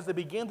happens, as they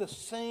begin to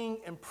sing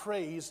and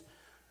praise,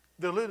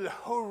 the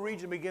whole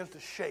region begins to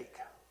shake.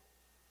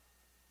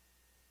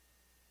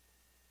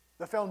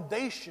 The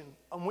foundation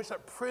on which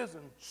that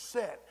prison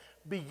set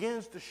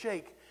begins to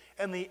shake.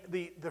 And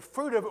the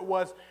fruit of it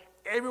was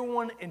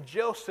everyone in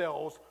jail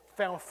cells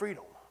found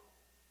freedom.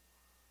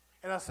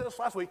 And I said this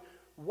last week,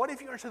 what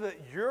if you understood that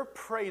your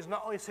praise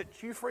not only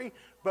sets you free,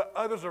 but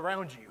others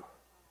around you?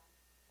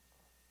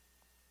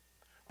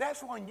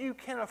 That's why you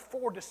can't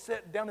afford to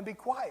sit down and be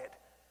quiet,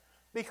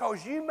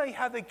 because you may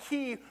have the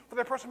key for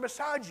the person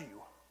beside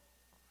you.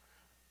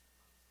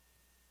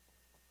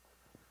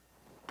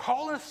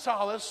 Paul and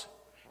Silas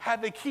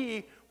had the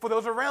key for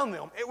those around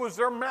them. It was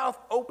their mouth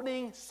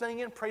opening,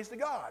 singing, praise to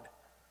God.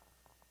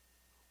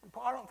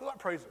 Paul, I don't feel like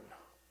praising.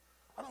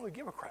 I don't really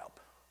give a crap.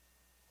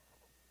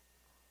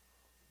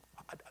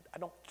 I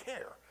don't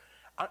care.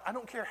 I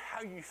don't care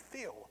how you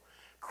feel.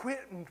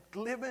 Quit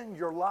living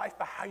your life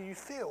by how you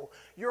feel.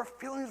 Your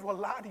feelings will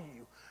lie to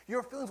you.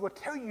 Your feelings will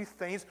tell you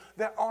things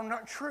that are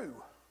not true.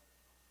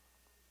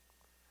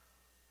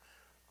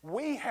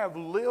 We have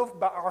lived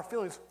by our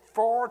feelings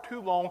far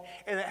too long,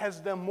 and it has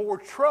done more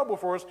trouble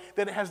for us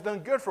than it has done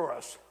good for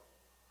us.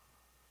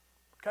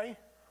 Okay?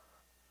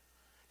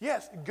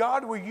 Yes,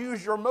 God will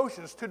use your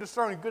emotions to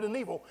discern good and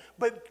evil,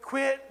 but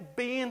quit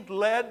being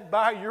led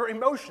by your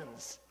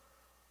emotions.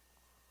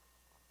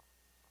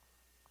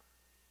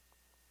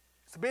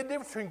 It's a big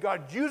difference between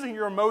God using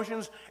your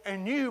emotions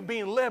and you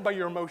being led by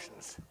your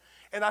emotions.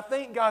 And I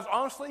think, guys,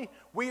 honestly,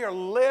 we are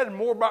led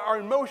more by our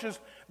emotions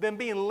than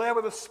being led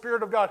by the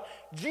Spirit of God.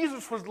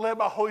 Jesus was led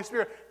by the Holy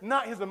Spirit,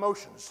 not his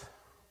emotions.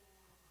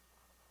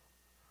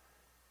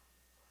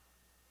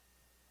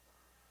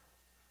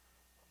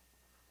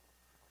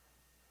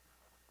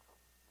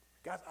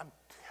 Guys, I'm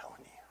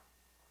telling you,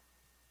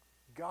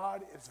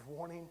 God is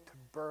wanting to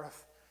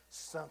birth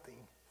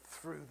something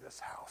through this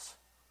house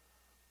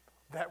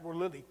that will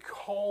literally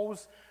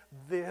cause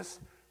this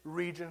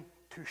region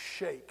to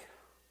shake.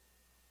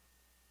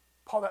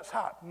 Paul, that's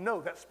hot. No,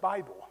 that's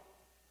Bible.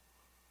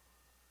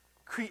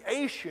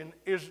 Creation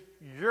is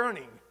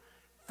yearning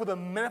for the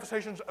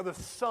manifestations of the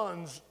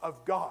sons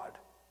of God.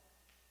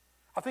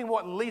 I think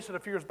what Lee said a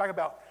few years back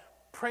about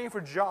praying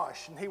for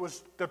Josh, and he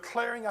was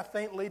declaring, I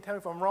think, Lee, tell me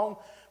if I'm wrong,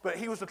 but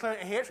he was declaring,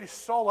 and he actually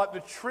saw like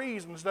the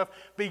trees and stuff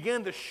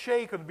begin to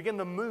shake or begin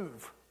to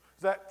move.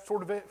 Is that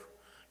sort of it?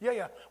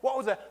 Yeah. What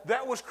was that?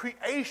 That was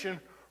creation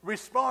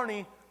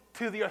responding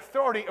to the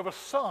authority of a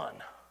son.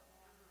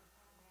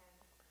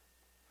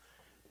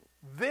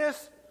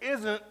 This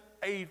isn't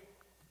a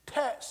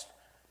test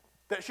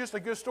that's just a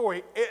good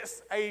story.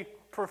 It's a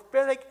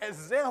prophetic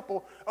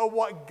example of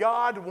what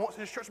God wants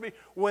his church to be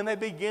when they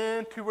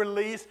begin to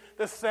release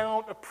the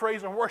sound of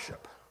praise and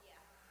worship. Yeah.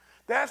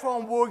 That's why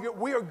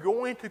we are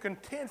going to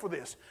contend for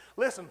this.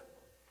 Listen,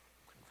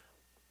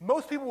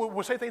 most people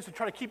will say things to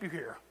try to keep you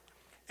here.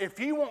 If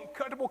you want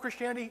comfortable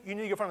Christianity, you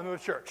need to go find another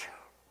church.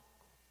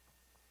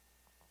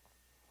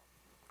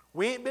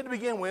 We ain't been to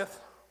begin with.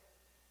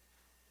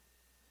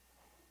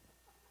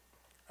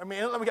 I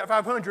mean, we got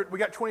 500, we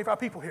got 25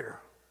 people here.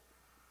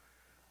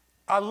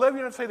 I love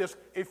you to say this.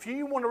 If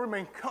you want to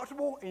remain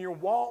comfortable in your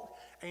walk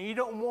and you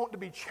don't want to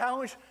be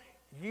challenged,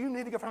 you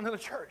need to go find another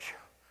church.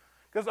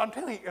 Because I'm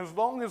telling you, as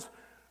long as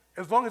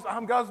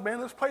I'm God's man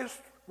in this place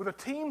with a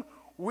team,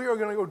 we are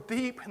going to go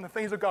deep in the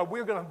things of God.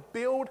 We're going to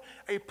build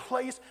a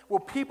place where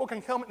people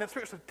can come and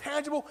experience the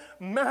tangible,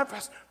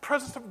 manifest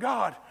presence of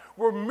God,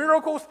 where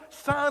miracles,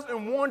 signs,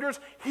 and wonders,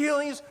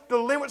 healings,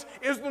 deliverance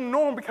is the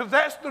norm, because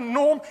that's the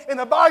norm in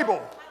the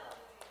Bible.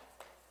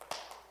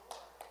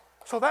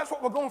 So that's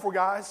what we're going for,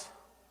 guys.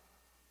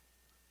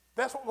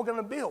 That's what we're going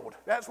to build.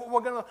 That's what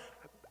we're going to,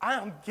 I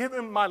am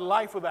giving my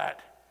life for that.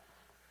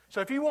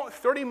 So if you want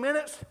 30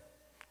 minutes,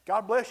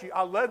 God bless you.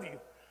 I love you.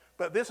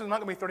 But this is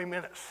not going to be 30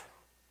 minutes.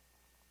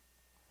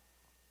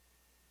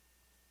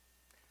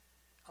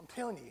 I'm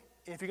telling you,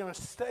 if you're going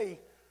to stay,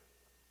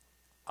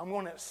 I'm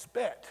going to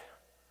expect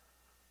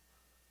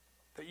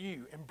that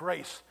you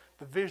embrace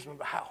the vision of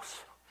the house.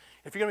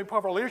 If you're going to be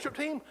part of our leadership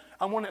team,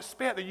 I'm going to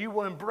expect that you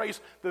will embrace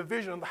the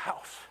vision of the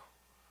house.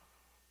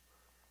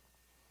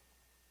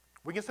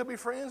 We can still be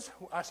friends.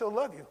 I still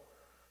love you.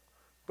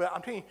 But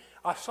I'm telling you,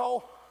 I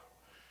saw,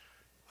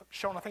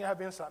 Sean, I think I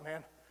have insight,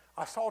 man.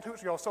 I saw 2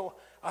 weeks ago,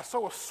 I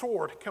saw a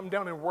sword come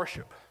down in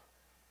worship.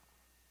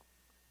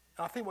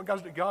 And I think what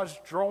God's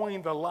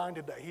drawing the line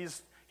today.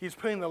 He's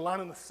putting the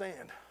line in the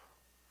sand.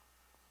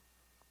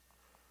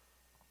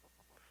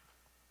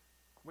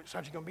 Which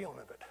side are you going to be on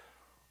of it?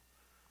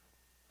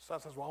 The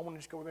side says, well, I want to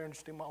just go over there and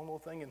just do my own little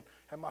thing and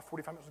have my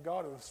 45 minutes with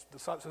God. Or the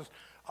side says,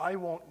 I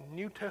want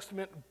New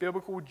Testament,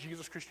 biblical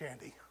Jesus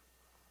Christianity.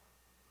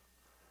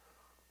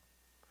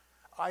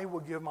 I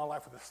will give my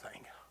life for this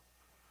thing.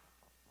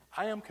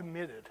 I am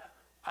committed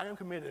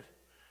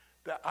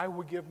that I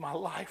will give my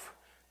life,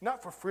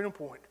 not for Freedom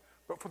Point,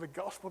 but for the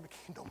gospel of the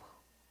kingdom.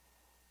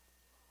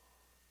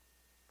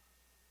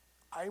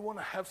 I want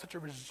to have such a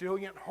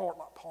resilient heart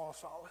like Paul and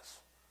Silas.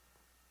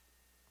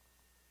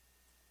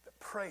 That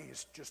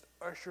praise just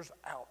ushers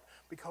out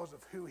because of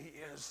who he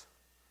is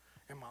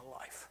in my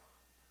life.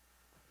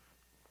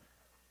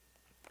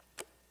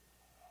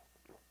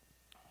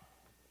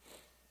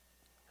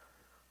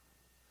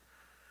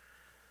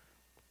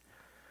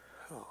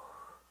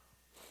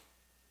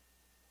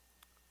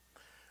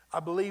 I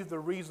believe the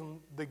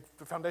reason the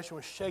foundation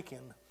was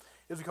shaken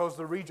is because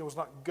the region was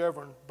not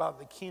governed by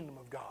the kingdom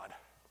of God.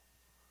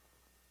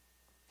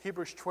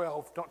 Hebrews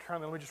 12, don't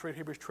turn there, let me just read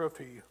Hebrews 12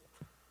 to you.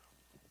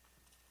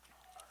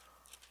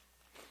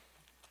 It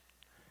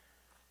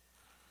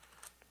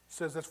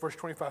says this, verse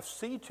 25,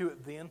 see to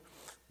it then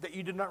that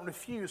you did not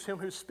refuse him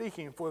who's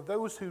speaking, for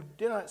those who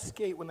did not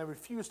escape when they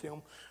refused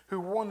him,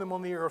 who warned them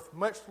on the earth,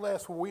 much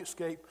less will we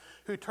escape,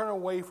 who turn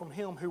away from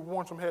him who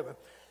warns from heaven.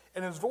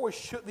 And his voice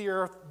shook the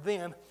earth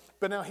then,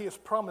 but now he has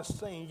promised,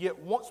 saying, yet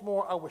once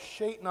more I will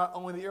shake not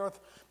only the earth,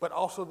 but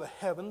also the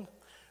heaven.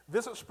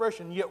 This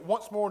expression, yet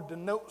once more,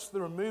 denotes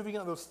the removing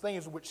of those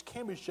things which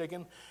can be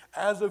shaken,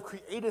 as of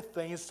created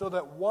things, so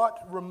that what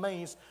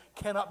remains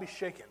cannot be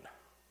shaken.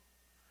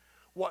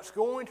 What's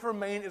going to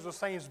remain is the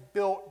things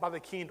built by the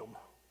kingdom.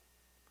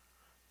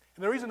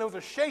 And the reason there was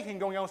a shaking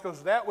going on is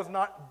because that was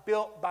not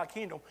built by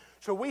kingdom.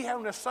 So we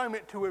have an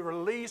assignment to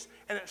release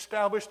and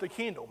establish the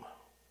kingdom.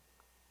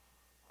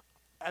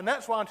 And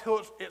that's why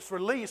until it's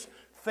released,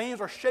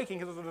 things are shaking,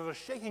 because there's a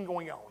shaking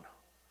going on.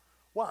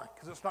 Why?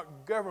 Because it's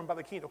not governed by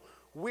the kingdom.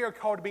 We are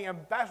called to be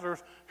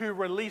ambassadors who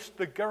release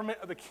the government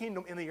of the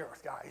kingdom in the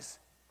earth, guys.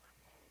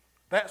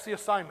 That's the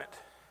assignment.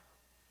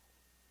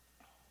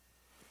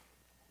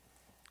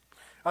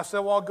 I said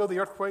a while ago, the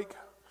earthquake.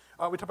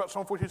 We talked about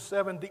Psalm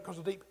 42:7, deep calls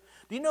to deep.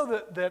 Do you know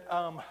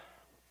that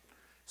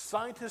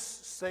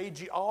scientists say,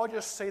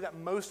 geologists say that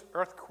most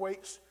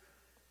earthquakes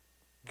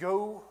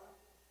go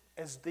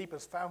as deep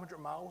as 500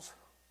 miles?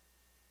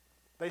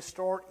 They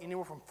start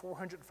anywhere from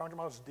 400 to 500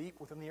 miles deep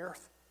within the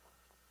earth.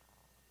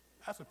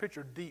 That's a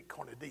picture of deep,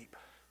 called it deep.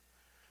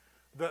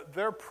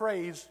 Their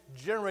praise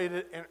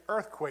generated an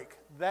earthquake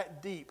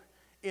that deep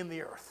in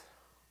the earth.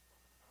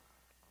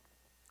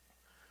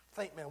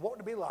 Think, man, what would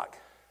it be like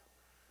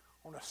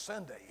on a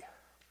Sunday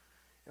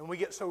and we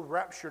get so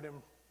raptured in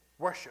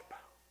worship,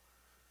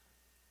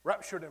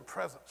 raptured in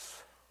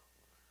presence,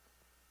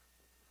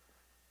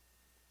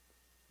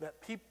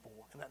 that people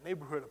in that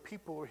neighborhood of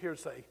people are here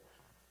to say,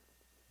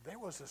 there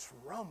was this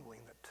rumbling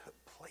that took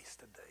place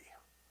today.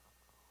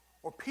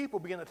 Or people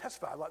begin to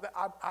testify like that.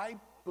 I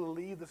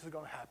believe this is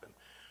going to happen.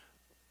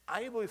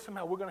 I believe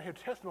somehow we're going to hear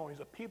testimonies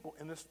of people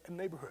in this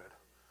neighborhood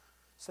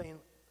saying,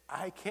 I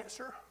had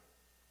cancer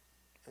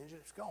and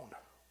it's gone.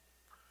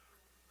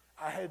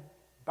 I had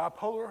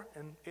bipolar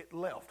and it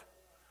left.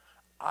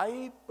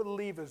 I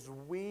believe as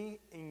we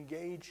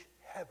engage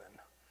heaven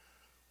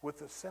with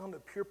the sound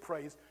of pure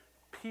praise,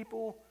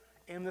 people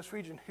in this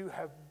region who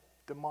have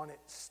demonic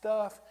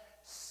stuff,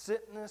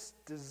 sickness,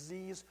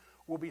 disease,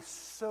 will be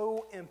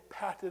so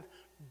impacted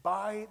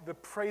by the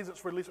praise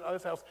that's released out of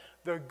this house,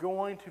 they're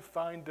going to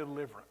find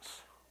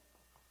deliverance.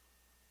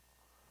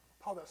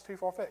 Paul, that's too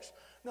far-fetched.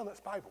 No,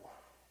 that's Bible.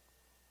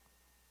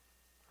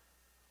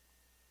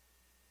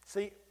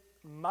 See,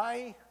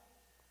 my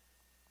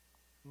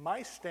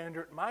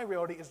standard, my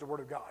reality is the Word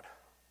of God.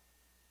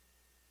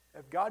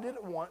 If God did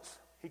it once,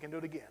 he can do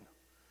it again.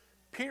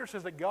 Peter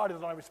says that God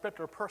is not a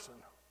respecter of person.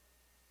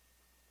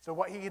 So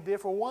what he did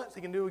for once,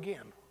 he can do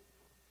again.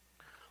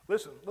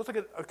 Listen, let's look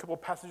at a couple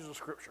of passages of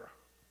Scripture.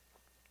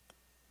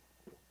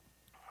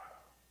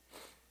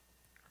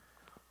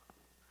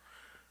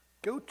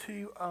 Go to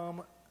 2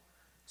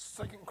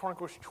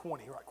 Chronicles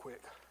 20 right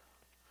quick.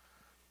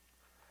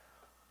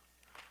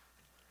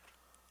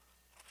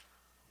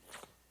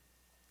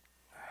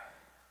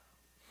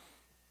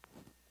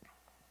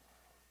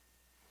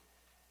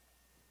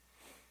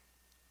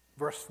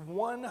 Verse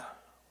 1,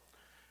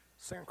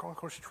 2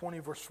 Chronicles 20,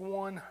 verse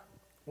 1.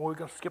 We're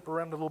going to skip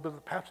around a little bit of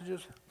the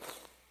passages.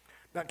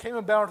 Now it came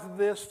about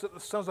this, that the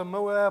sons of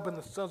Moab and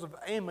the sons of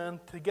Ammon,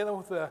 together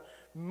with the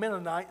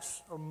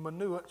Mennonites, or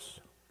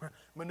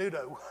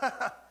Menudo.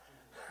 Yeah,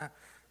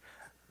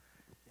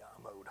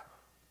 I'm old.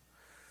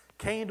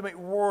 Came to make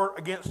war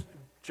against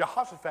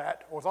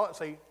Jehoshaphat, or as I like to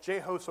say,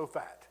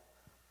 Jehoshaphat.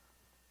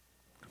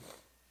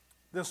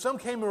 Then some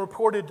came and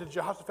reported to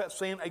Jehoshaphat,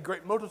 saying, a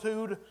great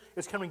multitude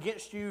is coming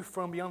against you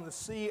from beyond the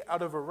sea,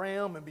 out of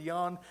Aram and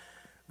beyond.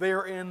 They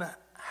are in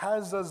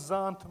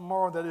Hazazon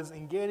tomorrow, that is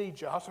in Gedi.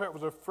 Jehoshaphat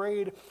was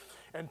afraid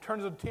and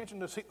turned his attention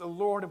to seek the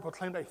Lord and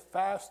proclaimed a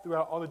fast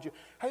throughout all the Jews.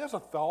 Hey, that's a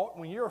thought.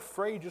 When you're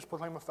afraid, just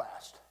proclaim a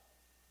fast.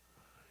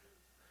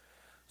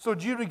 So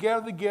Judah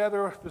gathered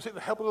together to seek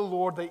the help of the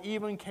Lord. They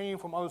even came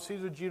from all the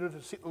cities of Judah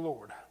to seek the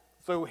Lord.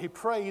 So he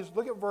prays.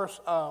 Look at verse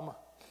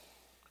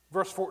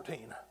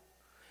 14.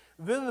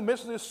 Then in the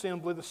midst of the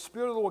assembly, the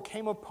Spirit of the Lord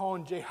came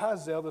upon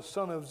Jehaziel, the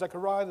son of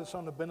Zechariah, the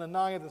son of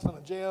Benaniah, the son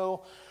of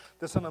Jael,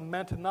 the son of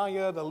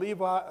Mattaniah, the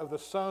Levite of the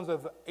sons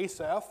of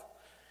Asaph.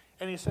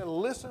 And he said,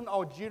 listen,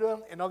 all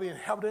Judah and all the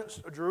inhabitants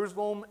of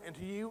Jerusalem, and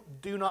to you,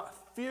 do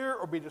not fear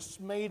or be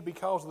dismayed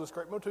because of this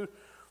great multitude,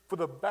 for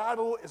the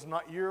battle is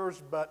not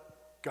yours,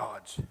 but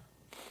God's.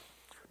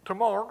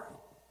 Tomorrow,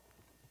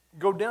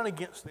 go down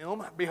against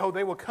them. Behold,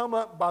 they will come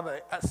up by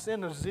the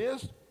ascent of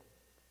Ziz,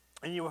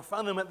 and you will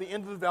find them at the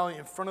end of the valley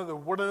in front of the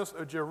wilderness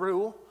of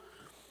Jeruel.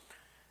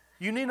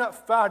 You need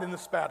not fight in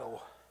this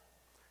battle.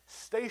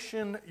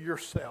 Station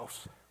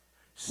yourselves.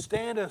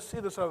 Stand and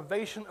see the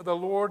salvation of the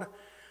Lord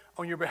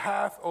on your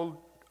behalf, O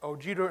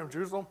Judah and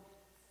Jerusalem.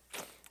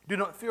 Do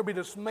not fear, be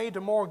dismayed.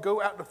 Tomorrow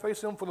go out to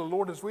face him, for the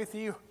Lord is with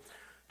you.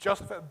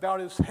 Jehoshaphat bowed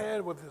his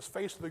head with his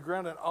face to the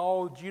ground, and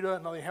all Judah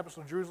and all the inhabitants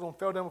of Jerusalem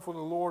fell down before the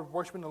Lord,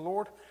 worshiping the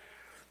Lord.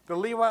 The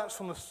Levites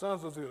from the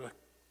sons of the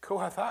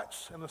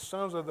Kohathites and the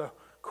sons of the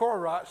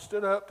Korahites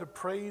stood up to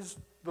praise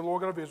the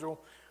Lord God of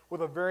Israel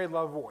with a very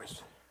loud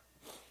voice.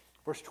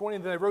 Verse 20,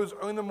 then they rose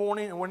early in the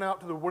morning and went out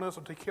to the wilderness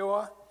of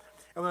Tekoa.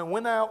 And when they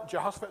went out,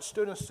 Jehoshaphat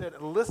stood and said,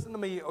 listen to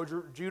me, O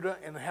Judah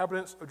and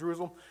inhabitants of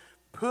Jerusalem.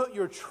 Put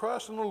your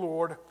trust in the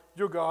Lord,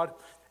 your God,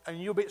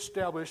 and you'll be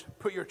established.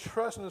 Put your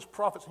trust in his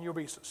prophets, and you'll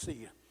be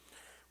succeed.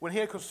 When he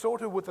had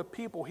consulted with the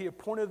people, he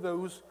appointed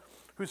those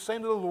who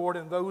sang to the Lord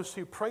and those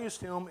who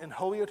praised him in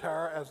holy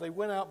attire as they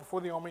went out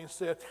before the army and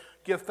said,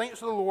 give thanks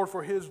to the Lord,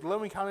 for his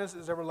loving kindness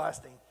is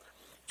everlasting.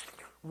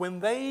 When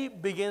they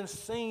began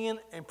singing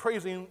and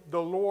praising,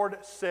 the Lord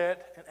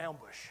set an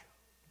ambush.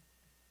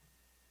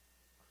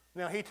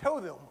 Now he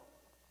told them,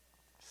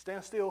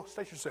 stand still,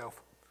 state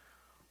yourself.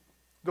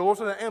 The Lord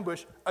set an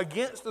ambush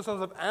against the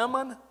sons of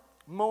Ammon,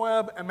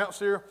 Moab, and Mount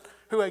Seir,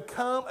 who had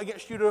come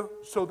against Judah,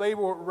 so they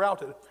were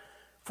routed.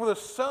 For the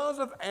sons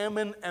of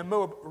Ammon and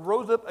Moab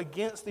rose up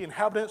against the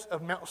inhabitants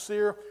of Mount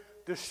Seir,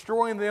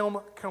 destroying them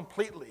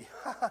completely.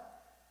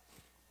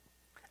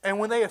 And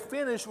when they had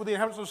finished with the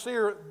inhabitants of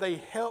Seir, they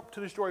helped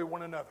to destroy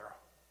one another.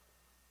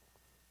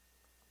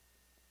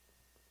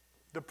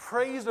 The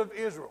praise of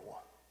Israel,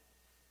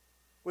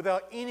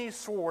 without any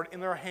sword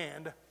in their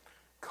hand,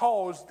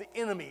 caused the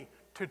enemy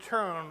to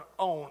turn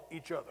on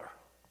each other.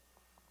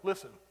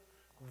 Listen,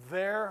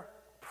 their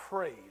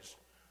praise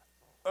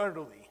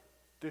utterly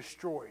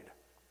destroyed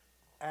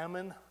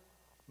Ammon,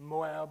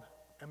 Moab,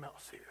 and Mount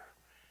Seir.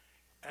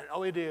 And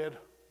all he did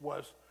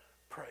was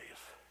praise.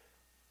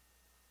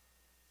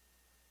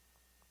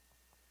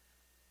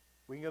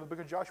 We can go to the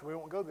book of Joshua. We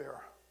won't go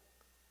there.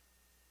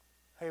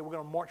 Hey, we're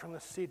going to march from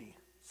the city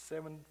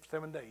 7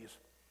 days.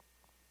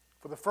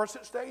 For the first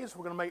 6 days,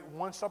 we're going to make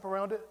one stop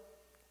around it,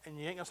 and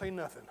you ain't going to say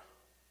nothing.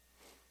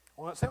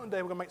 On that 7th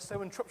day, we're going to make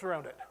 7 trips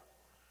around it.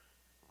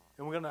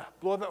 And we're going to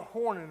blow that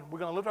horn, and we're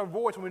going to lift our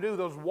voice. When we do,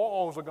 those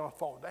walls are going to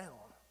fall down.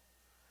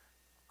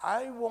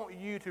 I want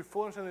you to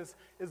fully understand this,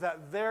 is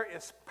that there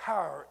is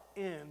power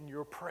in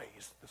your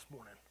praise this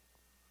morning.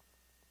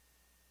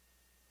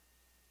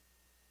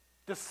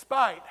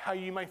 Despite how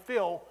you may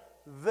feel,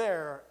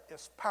 there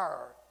is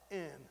power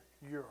in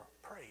your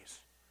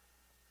praise.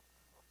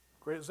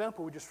 Great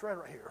example we just read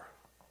right here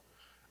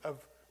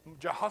of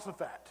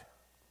Jehoshaphat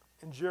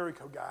and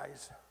Jericho,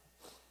 guys.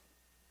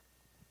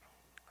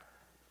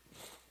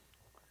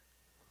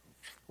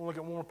 We'll look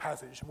at one more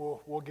passage and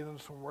we'll get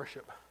into some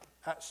worship.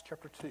 Acts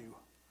chapter 2.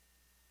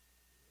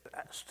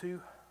 Acts 2.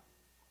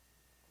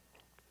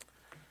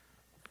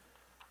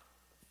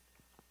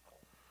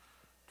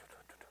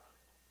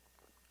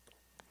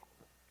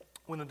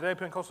 When the day of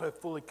Pentecost had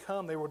fully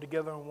come, they were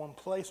together in one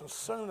place, and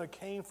suddenly there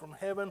came from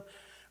heaven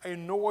a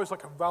noise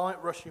like a violent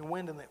rushing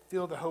wind, and it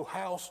filled the whole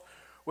house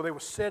where they were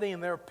sitting,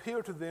 and there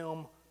appeared to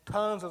them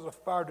tongues as of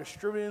fire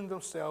distributing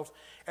themselves,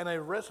 and they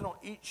rested on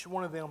each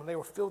one of them, and they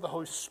were filled with the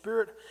Holy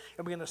Spirit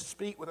and began to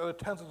speak with other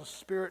tongues as the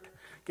Spirit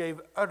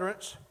gave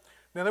utterance.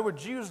 Now there were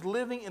Jews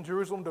living in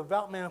Jerusalem,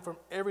 devout men from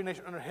every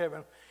nation under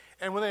heaven.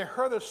 And when they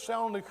heard the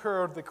sound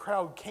occurred, the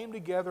crowd came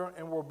together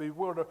and were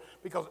bewildered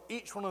because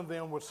each one of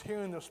them was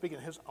hearing them speak in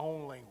his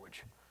own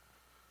language.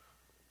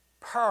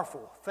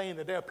 Powerful thing,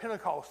 the day of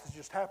Pentecost has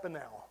just happened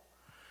now.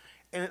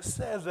 And it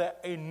says that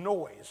a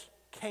noise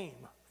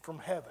came from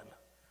heaven.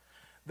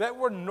 That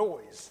word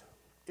noise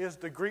is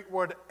the Greek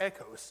word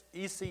echos,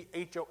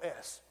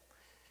 E-C-H-O-S.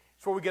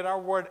 It's where we get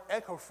our word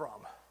echo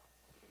from.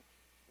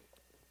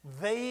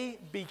 They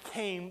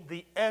became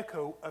the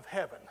echo of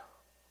heaven.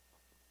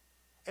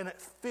 And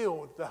it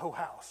filled the whole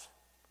house.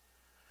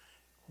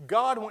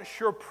 God wants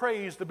your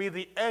praise to be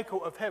the echo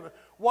of heaven.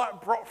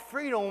 What brought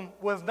freedom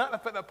was not the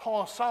fact that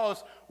Paul and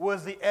Silas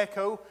was the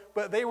echo,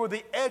 but they were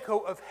the echo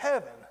of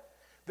heaven.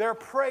 Their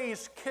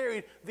praise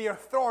carried the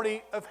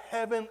authority of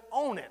heaven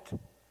on it.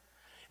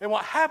 And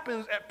what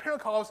happens at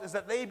Pentecost is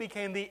that they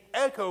became the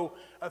echo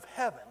of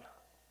heaven.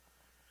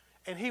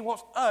 And he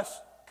wants us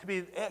to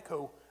be the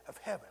echo of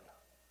heaven.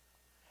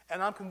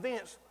 And I'm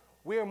convinced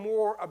we are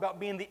more about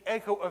being the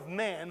echo of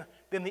man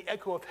than the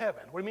echo of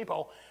heaven. What do you mean,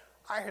 Paul?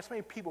 I hear so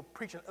many people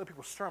preaching other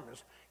people's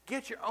sermons.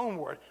 Get your own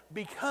word.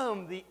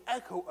 Become the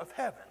echo of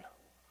heaven.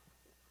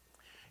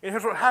 And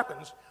here's what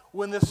happens.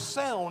 When this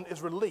sound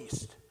is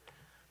released,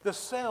 the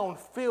sound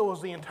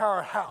fills the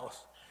entire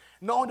house.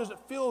 Not only does it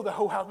fill the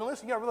whole house. Now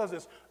listen, you got to realize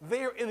this.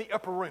 They're in the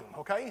upper room,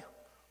 okay?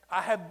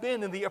 I have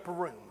been in the upper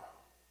room.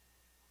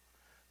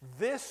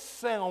 This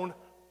sound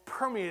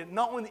permeated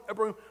not only the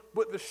upper room,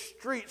 but the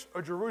streets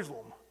of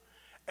Jerusalem.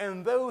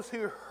 And those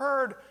who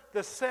heard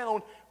the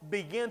sound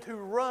began to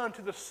run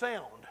to the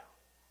sound.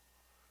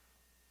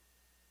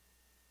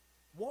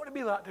 What would it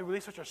be like to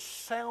release such a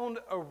sound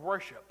of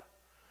worship,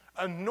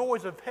 a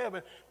noise of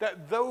heaven,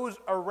 that those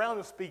around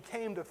us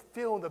became to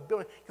fill the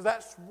building? Because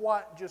that's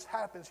what just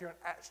happens here in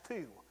Acts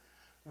 2.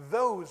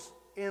 Those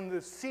in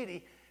the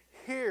city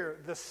hear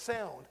the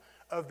sound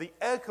of the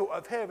echo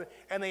of heaven,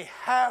 and they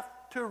have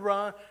to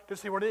run to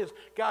see what it is.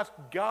 Guys,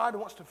 God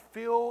wants to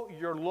fill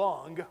your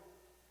lungs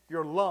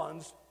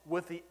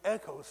with the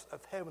echoes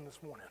of heaven this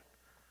morning.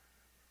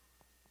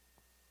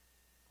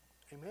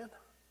 Amen?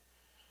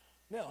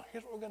 Now,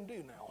 here's what we're going to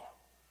do now.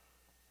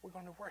 We're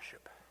going to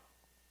worship.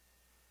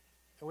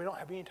 And we don't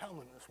have any time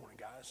limit this morning,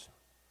 guys.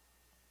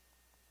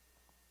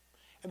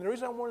 And the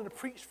reason I wanted to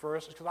preach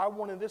first is because I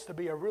wanted this to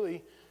be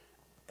an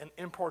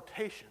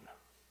impartation,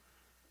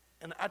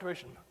 an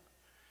activation.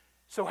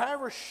 So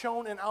however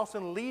Sean and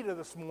Allison lead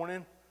this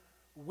morning,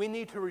 we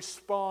need to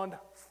respond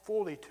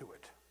fully to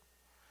it.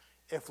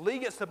 If Lee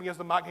gets up against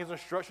the mic and gives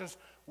instructions,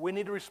 we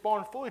need to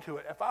respond fully to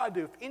it. If I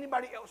do, if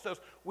anybody else does,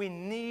 we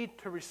need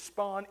to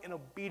respond in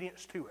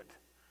obedience to it.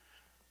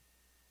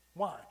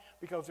 Why?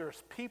 Because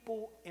there's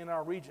people in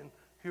our region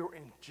who are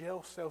in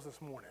jail cells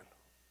this morning.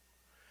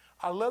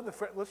 I love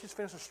let's just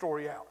finish the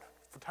story out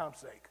for time's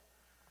sake.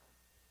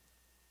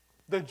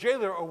 The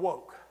jailer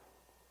awoke,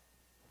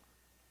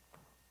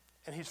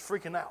 and he's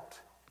freaking out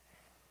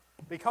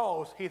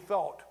because he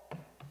thought,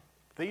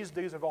 these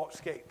dudes have all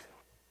escaped.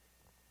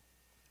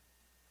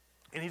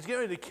 And he's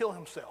getting ready to kill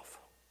himself.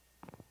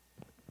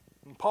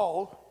 And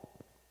Paul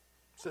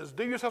says,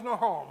 do yourself no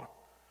harm.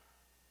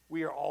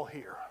 We are all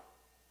here.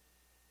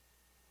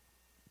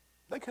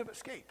 They could have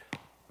escaped.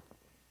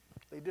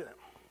 They didn't.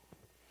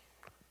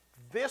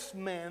 This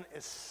man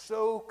is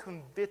so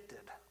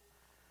convicted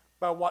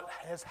by what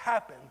has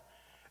happened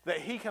that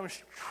he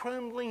comes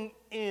trembling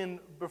in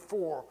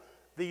before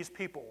these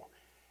people.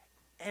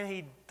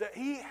 And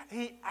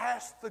he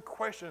asks the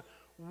question,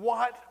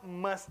 what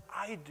must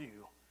I do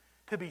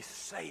to be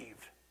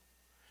saved?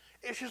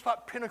 It's just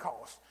like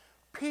Pentecost.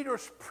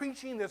 Peter's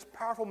preaching this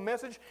powerful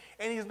message,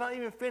 and he's not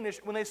even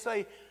finished when they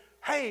say,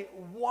 hey,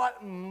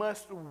 what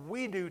must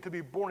we do to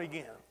be born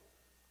again?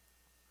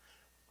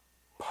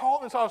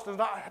 Paul and Silas does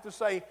not have to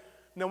say,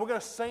 no, we're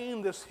going to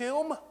sing this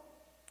hymn,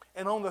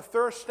 and on the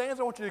third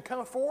stanza, I want you to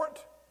come for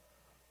it.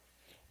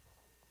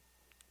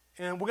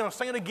 And we're going to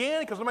sing it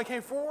again because nobody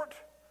came for it.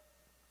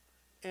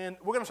 And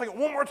we're going to sing it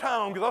one more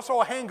time because I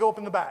saw a hand go up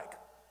in the back.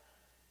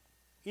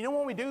 You know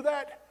when we do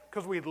that?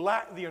 Because we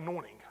lack the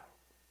anointing.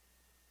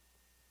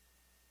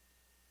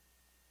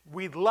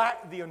 We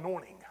lack the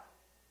anointing.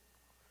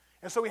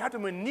 And so we have to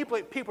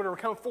manipulate people to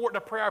come forward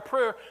to pray our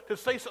prayer to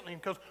say something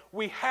because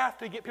we have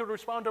to get people to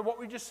respond to what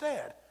we just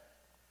said.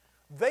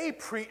 They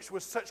preached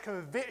with such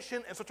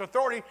conviction and such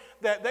authority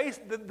that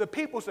the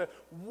people said,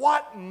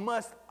 what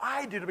must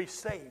I do to be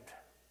saved?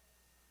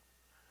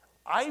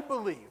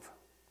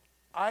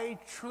 I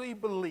truly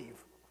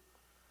believe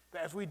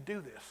that as we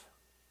do this,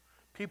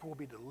 people will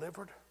be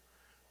delivered,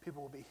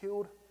 people will be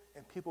healed,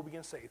 and people will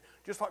begin saved.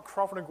 Just like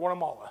Crawford in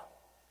Guatemala.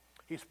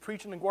 He's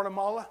preaching in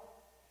Guatemala,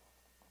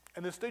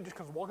 and this dude just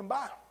comes walking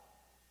by.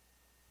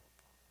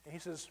 And he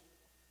says,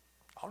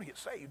 I want to get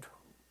saved.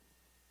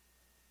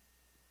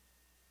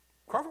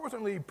 Crawford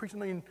wasn't really preaching,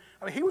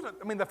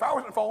 the fire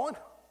wasn't falling.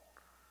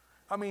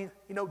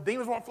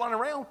 Demons weren't flying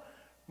around.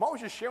 Mark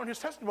was just sharing his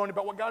testimony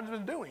about what God has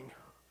been doing.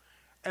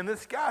 And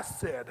this guy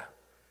said,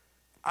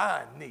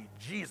 I need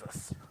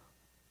Jesus.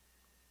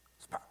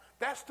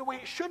 That's the way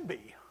it should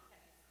be.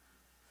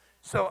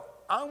 So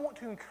I want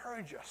to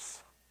encourage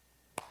us.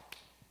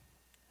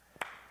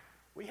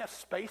 We have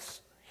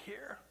space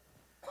here,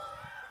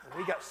 and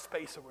we got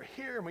space over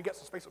here, and we got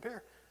some space up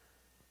here.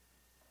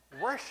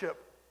 Worship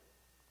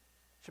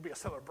should be a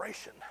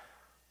celebration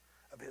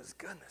of His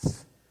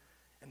goodness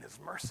and His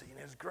mercy and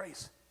His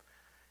grace.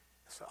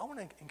 So I want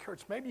to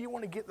encourage, maybe you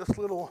want to get this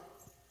little,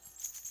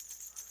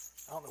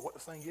 I don't know what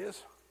this thing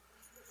is.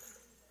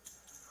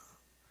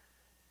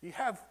 You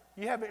have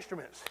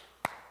instruments.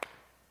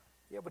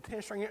 You have a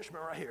 10-string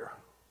instrument right here.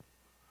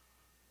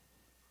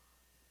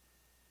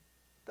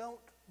 Don't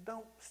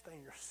stay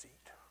in your seat.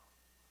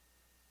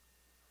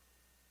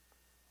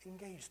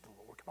 Engage the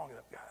Lord. Come on, get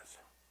up, guys.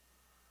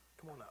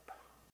 Come on up.